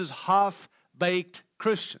produces half-baked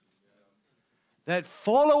Christians that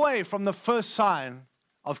fall away from the first sign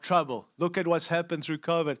of trouble. Look at what's happened through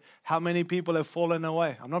COVID. How many people have fallen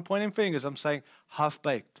away? I'm not pointing fingers. I'm saying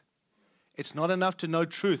half-baked. It's not enough to know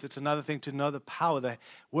truth. It's another thing to know the power.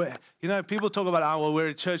 People talk about, well, we're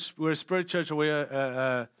a church, we're a spirit church, or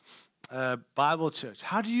we're a Bible church.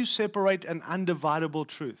 How do you separate an undividable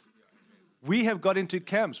truth? We have got into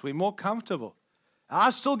camps. We're more comfortable.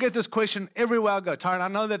 I still get this question everywhere I go. Tyron, I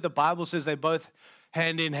know that the Bible says they're both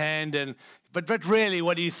hand in hand, but really,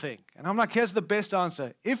 what do you think? And I'm like, here's the best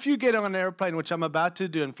answer. If you get on an airplane, which I'm about to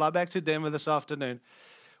do, and fly back to Denver this afternoon,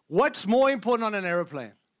 what's more important on an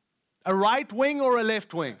airplane? A right wing or a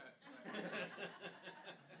left wing?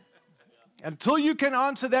 Until you can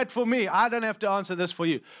answer that for me, I don't have to answer this for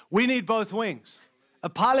you. We need both wings. A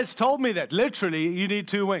pilot's told me that. Literally, you need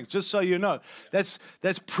two wings, just so you know. That's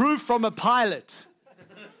proof from a pilot.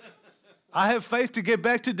 I have faith to get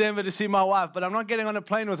back to Denver to see my wife, but I'm not getting on a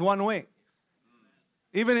plane with one wing.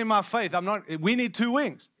 Even in my faith, we need two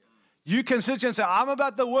wings. You can sit here and say, I'm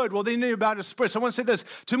about the word. Well, then you're about the spirit. Someone said this,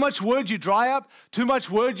 too much word you dry up, too much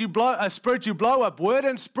word spirit you blow up. Word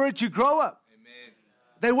and spirit you grow up. Amen.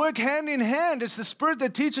 They work hand in hand. It's the spirit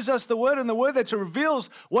that teaches us the word and the word that reveals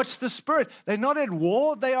what's the spirit. They're not at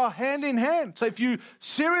war. They are hand in hand. So if you're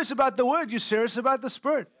serious about the word, you're serious about the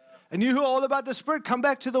spirit. And you who are all about the spirit, come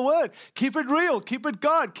back to the word. Keep it real. Keep it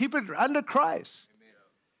God. Keep it under Christ.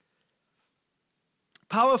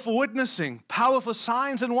 Powerful witnessing, powerful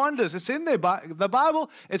signs and wonders. It's in there. The Bible,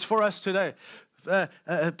 it's for us today.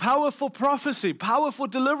 Powerful prophecy, powerful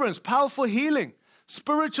deliverance, powerful healing,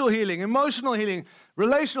 spiritual healing, emotional healing,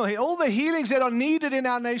 relational healing. All the healings that are needed in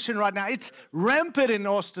our nation right now. It's rampant in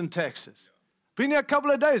Austin, Texas. Been here a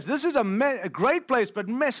couple of days. This is a great place, but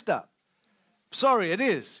messed up. Sorry, it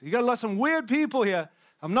is. You got some weird people here.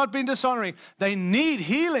 I'm not being dishonoring. They need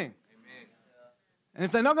healing. And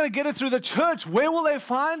if they're not going to get it through the church, where will they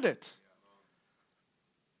find it?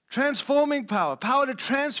 Transforming power, power to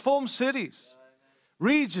transform cities,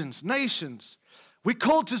 regions, nations. We're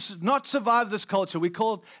called to not survive this culture. We're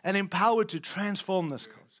called and empowered to transform this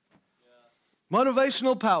culture.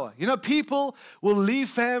 Motivational power. People will leave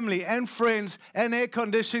family and friends and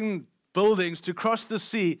air-conditioned buildings to cross the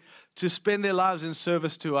sea to spend their lives in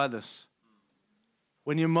service to others.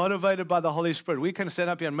 When you're motivated by the Holy Spirit, we can stand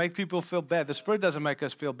up here and make people feel bad. The Spirit doesn't make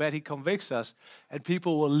us feel bad. He convicts us, and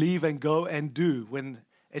people will leave and go and do when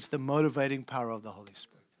it's the motivating power of the Holy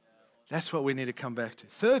Spirit. That's what we need to come back to.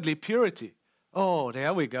 Thirdly, purity. Oh,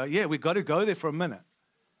 there we go. Yeah, we've got to go there for a minute.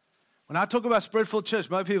 When I talk about Spirit-filled church,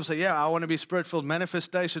 most people say, yeah, I want to be Spirit-filled,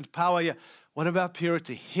 manifestations, power. Yeah. What about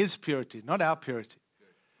purity? His purity, not our purity.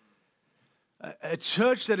 A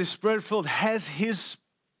church that is Spirit-filled has His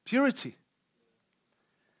purity.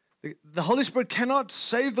 The Holy Spirit cannot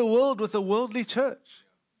save the world with a worldly church.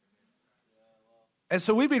 And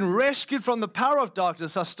so we've been rescued from the power of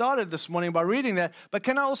darkness. I started this morning by reading that. But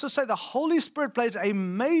can I also say the Holy Spirit plays a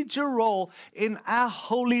major role in our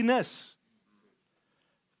holiness?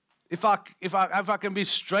 If I can be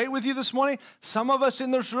straight with you this morning, some of us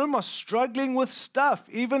in this room are struggling with stuff,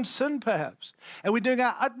 even sin perhaps. And we're doing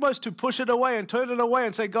our utmost to push it away and turn it away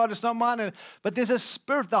and say, God, it's not mine. But there's a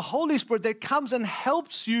spirit, the Holy Spirit, that comes and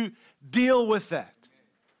helps you deal with that.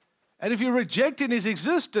 And if you're rejecting His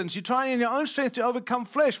existence, you're trying in your own strength to overcome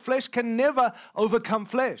flesh. Flesh can never overcome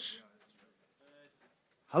flesh.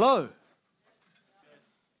 Hello?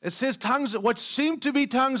 It says tongues, what seem to be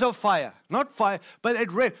tongues of fire. Not fire, but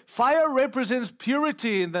fire represents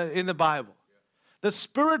purity in the Bible. The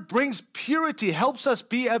Spirit brings purity, helps us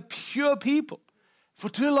be a pure people. For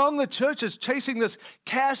too long, the church is chasing this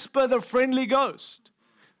Casper the friendly ghost,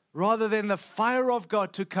 rather than the fire of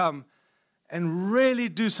God to come and really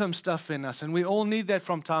do some stuff in us. And we all need that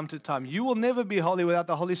from time to time. You will never be holy without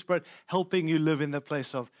the Holy Spirit helping you live in the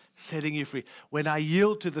place of setting you free. When I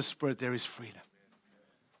yield to the Spirit, there is freedom.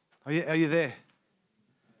 Are you there?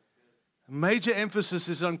 A major emphasis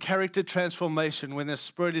is on character transformation when the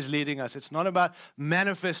Spirit is leading us. It's not about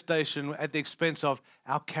manifestation at the expense of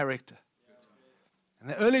our character.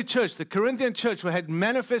 And the early church, the Corinthian church, had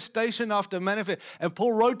manifestation after manifestation. And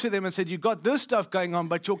Paul wrote to them and said, you've got this stuff going on,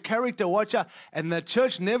 but your character, watch out. And the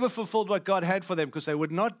church never fulfilled what God had for them because they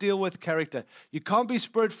would not deal with character. You can't be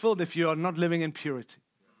Spirit-filled if you are not living in purity.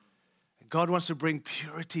 God wants to bring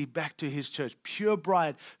purity back to His church. Pure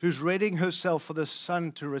bride who's readying herself for the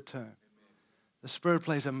Son to return. The Spirit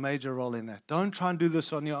plays a major role in that. Don't try and do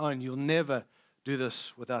this on your own. You'll never do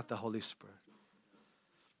this without the Holy Spirit.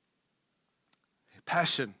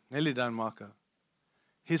 Passion. Nearly done, Marco.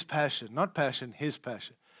 His passion. Not passion, His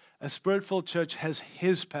passion. A Spirit-filled church has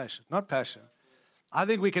His passion, not passion. I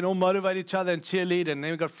think we can all motivate each other and cheerlead, and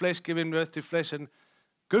then we've got flesh giving birth to flesh, and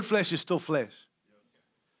good flesh is still flesh.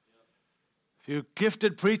 If you're a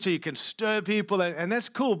gifted preacher, you can stir people, and that's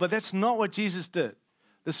cool, but that's not what Jesus did.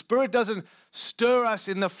 The Spirit doesn't stir us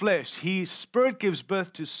in the flesh. Spirit gives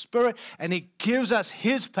birth to Spirit, and He gives us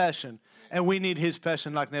His passion, and we need His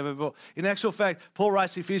passion like never before. In actual fact, Paul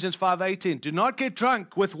writes Ephesians 5:18, do not get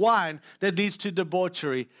drunk with wine that leads to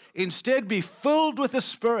debauchery. Instead, be filled with the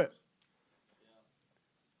Spirit.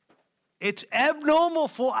 It's abnormal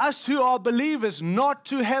for us who are believers not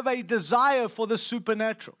to have a desire for the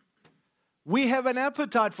supernatural. We have an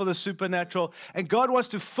appetite for the supernatural, and God wants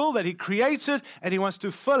to fill that. He creates it, and He wants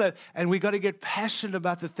to fill it, and we got to get passionate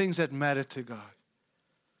about the things that matter to God.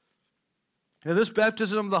 Now, this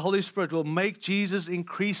baptism of the Holy Spirit will make Jesus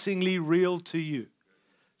increasingly real to you.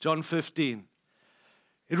 John 15.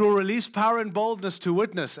 It will release power and boldness to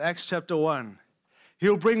witness, Acts chapter 1.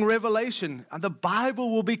 He'll bring revelation, and the Bible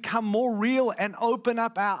will become more real and open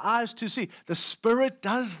up our eyes to see. The Spirit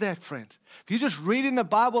does that, friends. If you're just reading the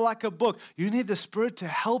Bible like a book, you need the Spirit to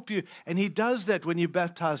help you, and He does that when you're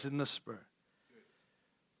baptized in the Spirit.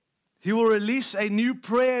 He will release a new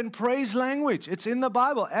prayer and praise language. It's in the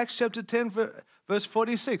Bible. Acts chapter 10, verse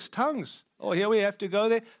 46. Tongues. Oh, here we have to go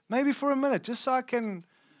there. Maybe for a minute, just so I can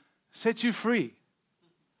set you free.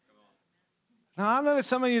 Now, I know that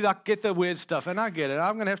some of you that get the weird stuff, and I get it.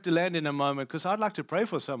 I'm going to have to land in a moment because I'd like to pray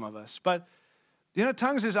for some of us. But,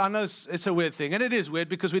 tongues is, I know it's a weird thing. And it is weird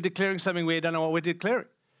because we're declaring something we don't know what we're declaring.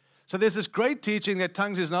 So there's this great teaching that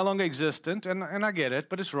tongues is no longer existent, and I get it,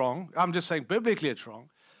 but it's wrong. I'm just saying biblically it's wrong.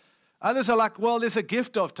 Others are like, well, there's a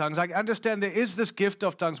gift of tongues. I understand there is this gift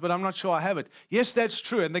of tongues, but I'm not sure I have it. Yes, that's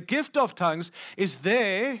true. And the gift of tongues is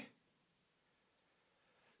there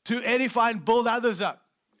to edify and build others up.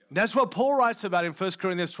 That's what Paul writes about in 1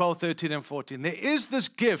 Corinthians 12, 13, and 14. There is this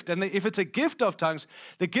gift, and if it's a gift of tongues,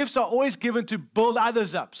 the gifts are always given to build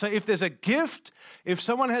others up. So if there's a gift, if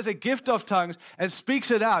someone has a gift of tongues and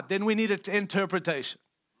speaks it out, then we need an interpretation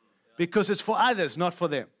because it's for others, not for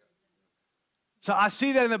them. So I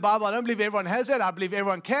see that in the Bible. I don't believe everyone has that. I believe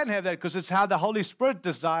everyone can have that because it's how the Holy Spirit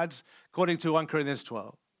decides, according to 1 Corinthians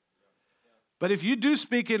 12. But if you do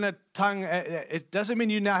speak in a tongue, it doesn't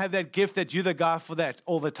mean you now have that gift that you're the guy for that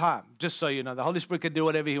all the time. Just so you know, the Holy Spirit can do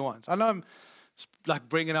whatever He wants. I know I'm like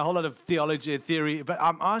bringing a whole lot of theology and theory, but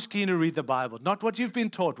I'm asking you to read the Bible, not what you've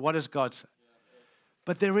been taught. What does God say?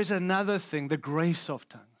 But there is another thing, the grace of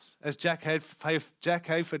tongues. As Jack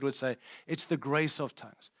Hayford would say, it's the grace of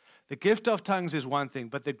tongues. The gift of tongues is one thing,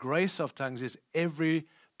 but the grace of tongues is every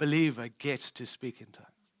believer gets to speak in tongues.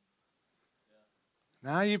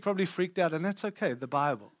 Now you're probably freaked out, and that's okay, the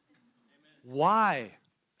Bible. Amen. Why?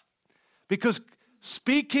 Because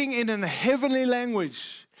speaking in a heavenly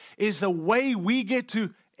language is the way we get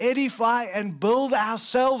to edify and build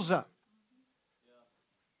ourselves up.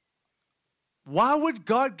 Why would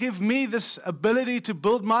God give me this ability to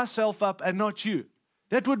build myself up and not you?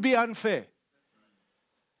 That would be unfair.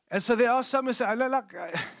 And so there are some who say, look,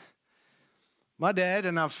 my dad,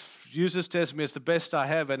 and I've used this testimony, it's the best I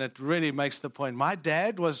have, and it really makes the point. My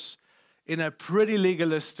dad was in a pretty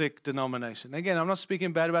legalistic denomination. Again, I'm not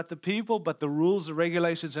speaking bad about the people, but the rules, the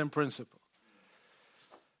regulations, and principle.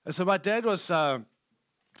 And so my dad was taught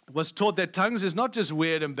that tongues is not just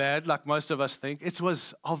weird and bad like most of us think. It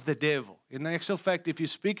was of the devil. In actual fact, if you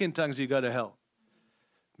speak in tongues, you go to hell.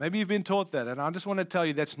 Maybe you've been taught that, and I just want to tell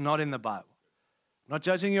you that's not in the Bible. I'm not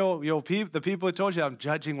judging the people who taught you. I'm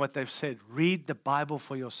judging what they've said. Read the Bible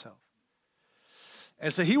for yourself.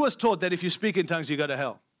 And so he was taught that if you speak in tongues, you go to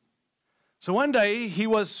hell. So one day,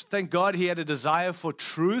 thank God, he had a desire for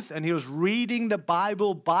truth, and he was reading the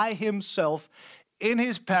Bible by himself in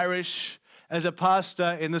his parish as a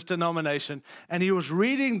pastor in this denomination. And he was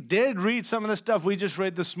read some of the stuff we just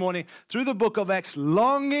read this morning through the book of Acts,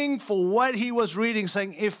 longing for what he was reading,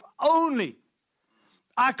 saying, if only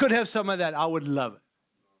I could have some of that, I would love it.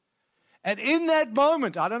 And in that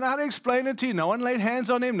moment, I don't know how to explain it to you. No one laid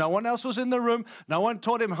hands on him. No one else was in the room. No one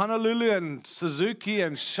taught him Honolulu and Suzuki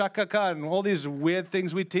and Shakaka and all these weird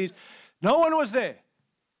things we teach. No one was there.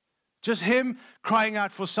 Just him crying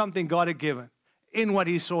out for something God had given in what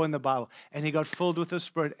he saw in the Bible. And he got filled with the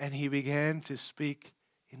Spirit, and he began to speak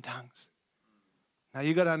in tongues. Now,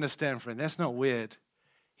 you got to understand, friend, that's not weird.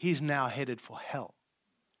 He's now headed for hell,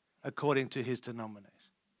 according to his denomination.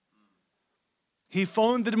 He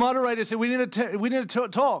phoned the moderator and said, we need to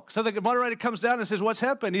talk. So the moderator comes down and says, what's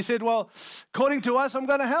happened? He said, well, according to us, I'm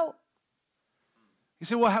going to hell. He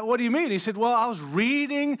said, well, what do you mean? He said, well, I was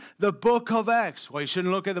reading the book of Acts. Well, you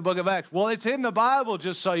shouldn't look at the book of Acts. Well, it's in the Bible,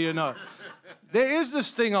 just so you know. There is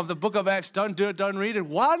this thing of the book of Acts, don't do it, don't read it.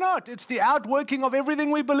 Why not? It's the outworking of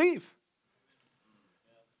everything we believe.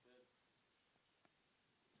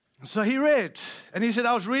 So he read, and he said,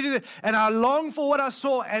 I was reading it, and I longed for what I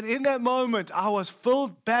saw, and in that moment, I was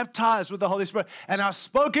filled, baptized with the Holy Spirit, and I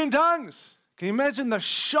spoke in tongues. Can you imagine the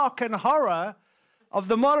shock and horror of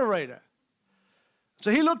the moderator?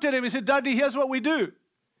 So he looked at him, he said, Dudley, here's what we do.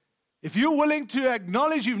 If you're willing to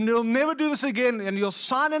acknowledge you'll never do this again, and you'll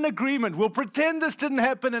sign an agreement, we'll pretend this didn't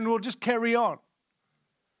happen, and we'll just carry on.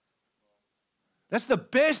 That's the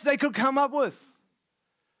best they could come up with.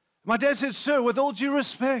 My dad said, sir, with all due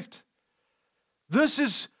respect,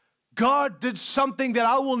 God did something that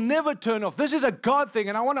I will never turn off. This is a God thing,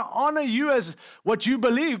 and I want to honor you as what you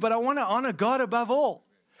believe, but I want to honor God above all.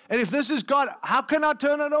 And if this is God, how can I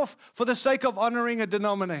turn it off for the sake of honoring a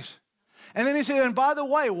denomination? And then he said, and by the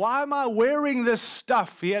way, why am I wearing this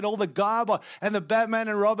stuff? He had all the garb and the Batman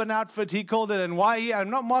and Robin outfit, he called it, and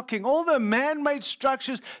I'm not mocking, all the man-made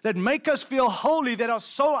structures that make us feel holy that are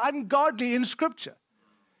so ungodly in Scripture.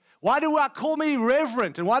 Why do I call me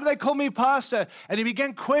reverend? And why do they call me pastor? And he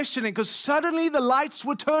began questioning because suddenly the lights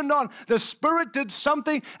were turned on. The Spirit did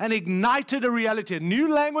something and ignited a reality, a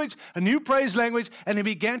new language, a new praise language, and he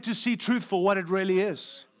began to see truth for what it really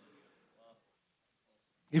is.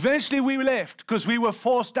 Eventually we left because we were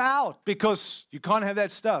forced out because you can't have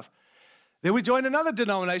that stuff. Then we joined another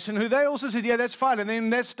denomination who they also said, yeah, that's fine. And then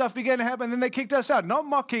that stuff began to happen. And then they kicked us out. Not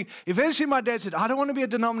mocking. Eventually my dad said, I don't want to be a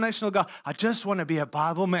denominational guy. I just want to be a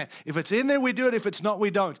Bible man. If it's in there, we do it. If it's not, we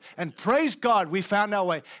don't. And praise God, we found our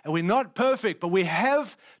way. And we're not perfect, but we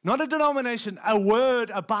have not a denomination, a word,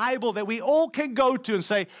 a Bible that we all can go to and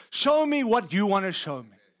say, show me what you want to show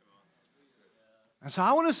me. And so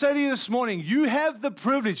I want to say to you this morning, you have the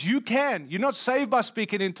privilege, you can. You're not saved by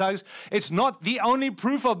speaking in tongues. It's not the only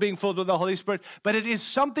proof of being filled with the Holy Spirit, but it is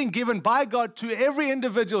something given by God to every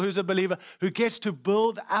individual who's a believer who gets to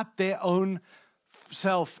build up their own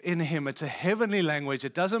self in Him. It's a heavenly language.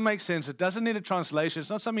 It doesn't make sense. It doesn't need a translation.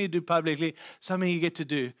 It's not something you do publicly, something you get to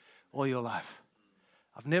do all your life.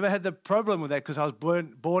 I've never had the problem with that because I was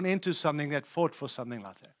born into something that fought for something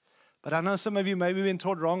like that. But I know some of you maybe been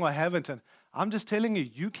taught wrong or haven't, and I'm just telling you,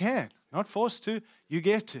 you can. Not forced to, you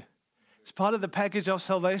get to. It's part of the package of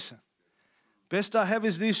salvation. Best I have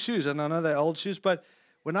is these shoes, and I know they're old shoes, but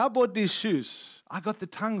when I bought these shoes, I got the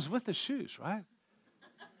tongues with the shoes, right?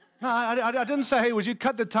 No, I didn't say, hey, would you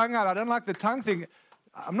cut the tongue out? I don't like the tongue thing.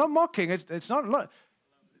 I'm not mocking. It's not. Look,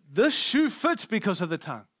 this shoe fits because of the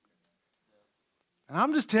tongue. And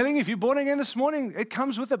I'm just telling you, if you're born again this morning, it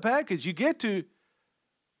comes with a package. You get to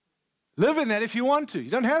live in that if you want to.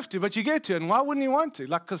 You don't have to, but you get to. And why wouldn't you want to?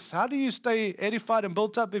 Because how do you stay edified and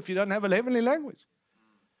built up if you don't have a heavenly language?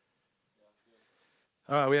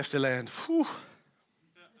 All right, we have to land. Whew.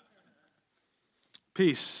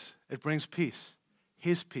 Peace. It brings peace.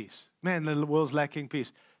 His peace. Man, the world's lacking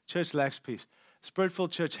peace. Church lacks peace.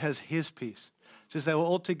 Spirit-filled church has His peace. It says they were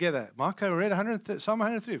all together. Marco read Psalm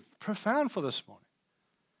 103. Profound for this morning.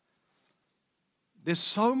 There's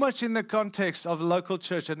so much in the context of the local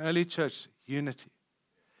church and early church, unity,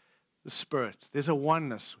 the Spirit. There's a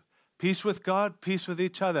oneness. Peace with God, peace with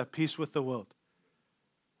each other, peace with the world.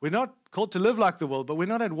 We're not called to live like the world, but we're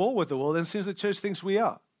not at war with the world, and it seems the church thinks we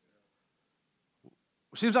are.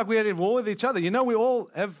 It seems like we're at war with each other. You know, we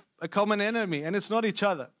all have a common enemy, and it's not each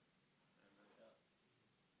other.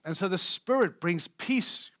 And so the Spirit brings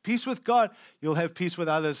peace. Peace with God, you'll have peace with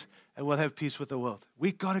others, and we'll have peace with the world.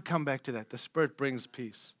 We've got to come back to that. The Spirit brings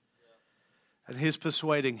peace. And His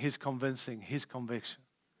persuading, His convincing, His conviction.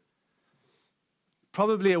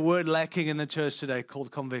 Probably a word lacking in the church today called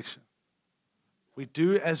conviction. We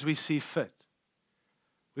do as we see fit.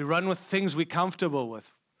 We run with things we're comfortable with.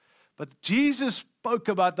 But Jesus spoke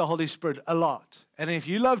about the Holy Spirit a lot. And if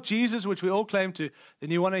you love Jesus, which we all claim to, then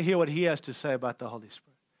you want to hear what He has to say about the Holy Spirit.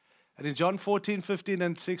 And in John 14, 15,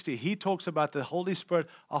 and 16, He talks about the Holy Spirit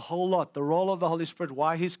a whole lot, the role of the Holy Spirit,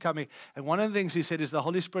 why He's coming. And one of the things He said is the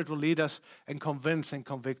Holy Spirit will lead us and convince and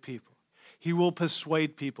convict people. He will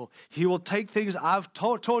persuade people. He will take things I've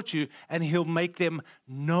taught you and He'll make them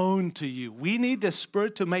known to you. We need the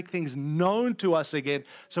Spirit to make things known to us again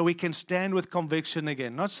so we can stand with conviction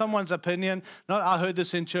again. Not someone's opinion, not I heard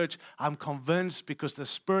this in church. I'm convinced because the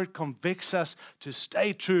Spirit convicts us to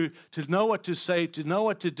stay true, to know what to say, to know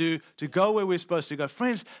what to do, to go where we're supposed to go.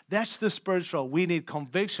 Friends, that's the Spirit's role. We need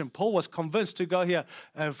conviction. Paul was convinced to go here,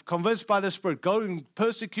 convinced by the Spirit, go in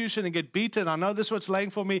persecution and get beaten. I know this is what's laying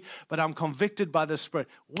for me, but I'm convicted by the Spirit.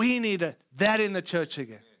 We need that in the church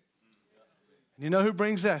again. And you know who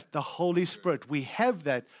brings that? The Holy Spirit. We have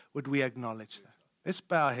that. Would we acknowledge that? Let's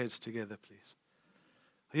bow our heads together, please.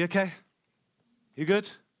 Are you okay? You good?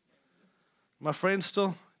 My friend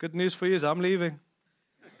still? Good news for you is I'm leaving.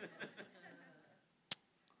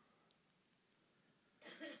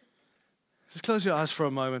 Just close your eyes for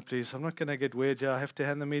a moment, please. I'm not going to get weird here. I have to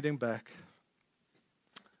hand the meeting back.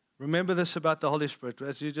 Remember this about the Holy Spirit.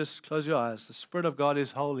 As you just close your eyes, the Spirit of God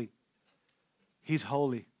is holy. He's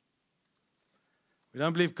holy. We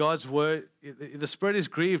don't believe God's word. The Spirit is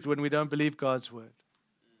grieved when we don't believe God's word.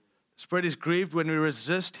 The Spirit is grieved when we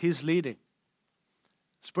resist His leading.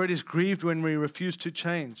 The Spirit is grieved when we refuse to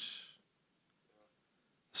change.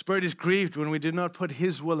 The Spirit is grieved when we do not put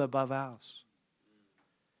His will above ours.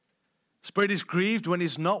 The Spirit is grieved when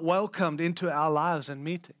He's not welcomed into our lives and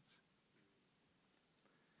meetings.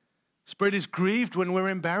 The Spirit is grieved when we're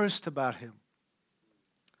embarrassed about Him.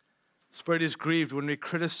 The Spirit is grieved when we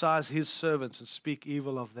criticize His servants and speak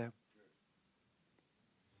evil of them.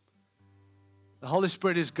 The Holy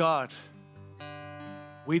Spirit is God.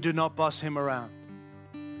 We do not boss Him around.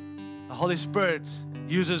 The Holy Spirit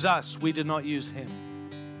uses us. We do not use Him.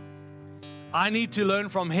 I need to learn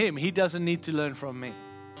from Him. He doesn't need to learn from me.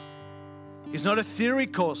 He's not a theory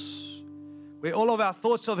course where all of our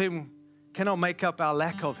thoughts of Him cannot make up our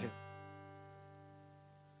lack of Him.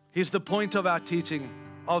 He's the point of our teaching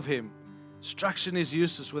of Him. Instruction is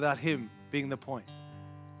useless without Him being the point.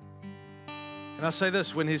 And I say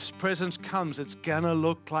this, when His presence comes, it's going to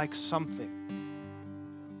look like something.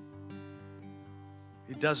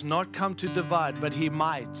 He does not come to divide, but He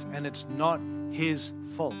might, and it's not His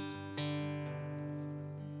fault.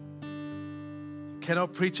 You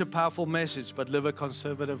cannot preach a powerful message, but live a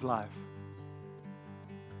conservative life.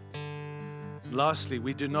 Lastly,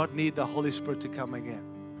 we do not need the Holy Spirit to come again.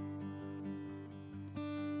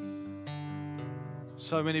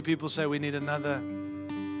 So many people say we need another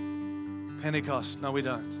Pentecost. No, we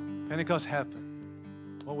don't. Pentecost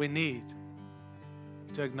happened. What we need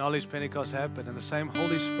is to acknowledge Pentecost happened. And the same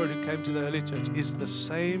Holy Spirit who came to the early church is the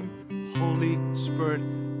same Holy Spirit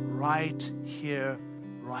right here,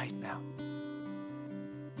 right now.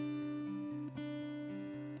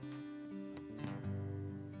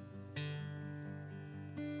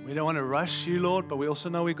 We don't want to rush you, Lord, but we also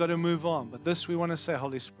know we've got to move on. But this we want to say,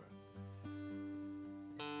 Holy Spirit,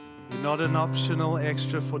 you're not an optional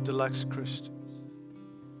extra for deluxe Christians.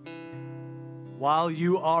 While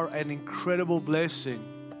you are an incredible blessing,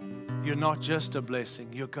 you're not just a blessing,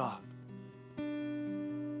 you're God.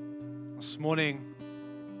 This morning,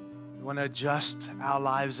 we want to adjust our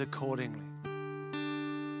lives accordingly.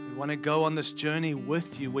 We want to go on this journey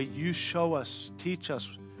with you where you show us, teach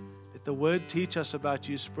us. Let the Word teach us about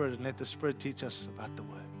you, Spirit, and let the Spirit teach us about the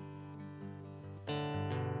Word.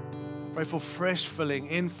 Pray for fresh filling,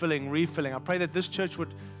 infilling, refilling. I pray that this church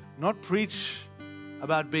would not preach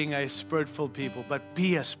about being a Spirit-filled people, but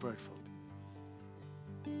be a Spirit-filled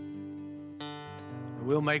people.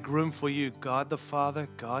 We'll make room for you, God the Father,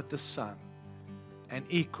 God the Son, and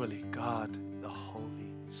equally God the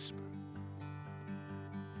Holy Spirit.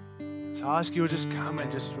 So I ask you to just come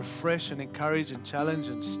and just refresh and encourage and challenge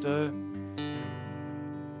and stir.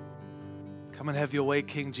 Come and have your way,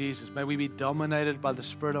 King Jesus. May we be dominated by the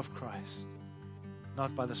Spirit of Christ,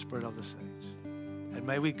 not by the spirit of this age. And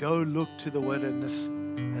may we go look to the Word in this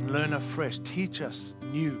and learn afresh. Teach us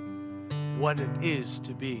new what it is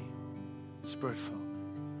to be Spirit-filled.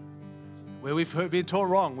 Where we've been taught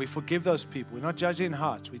wrong, we forgive those people. We're not judging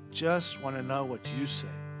hearts. We just want to know what you say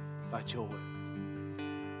about your Word.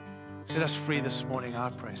 Set us free this morning,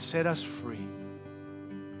 I pray. Set us free.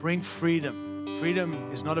 Bring freedom.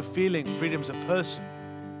 Freedom is not a feeling. Freedom is a person.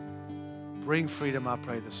 Bring freedom, I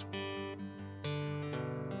pray, this morning.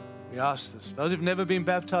 We ask this. Those who've never been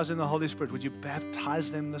baptized in the Holy Spirit, would you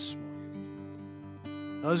baptize them this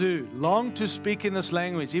morning? Those who long to speak in this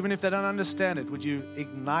language, even if they don't understand it, would you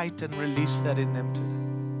ignite and release that in them today?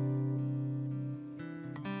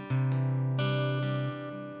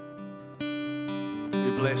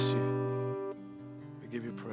 We bless you.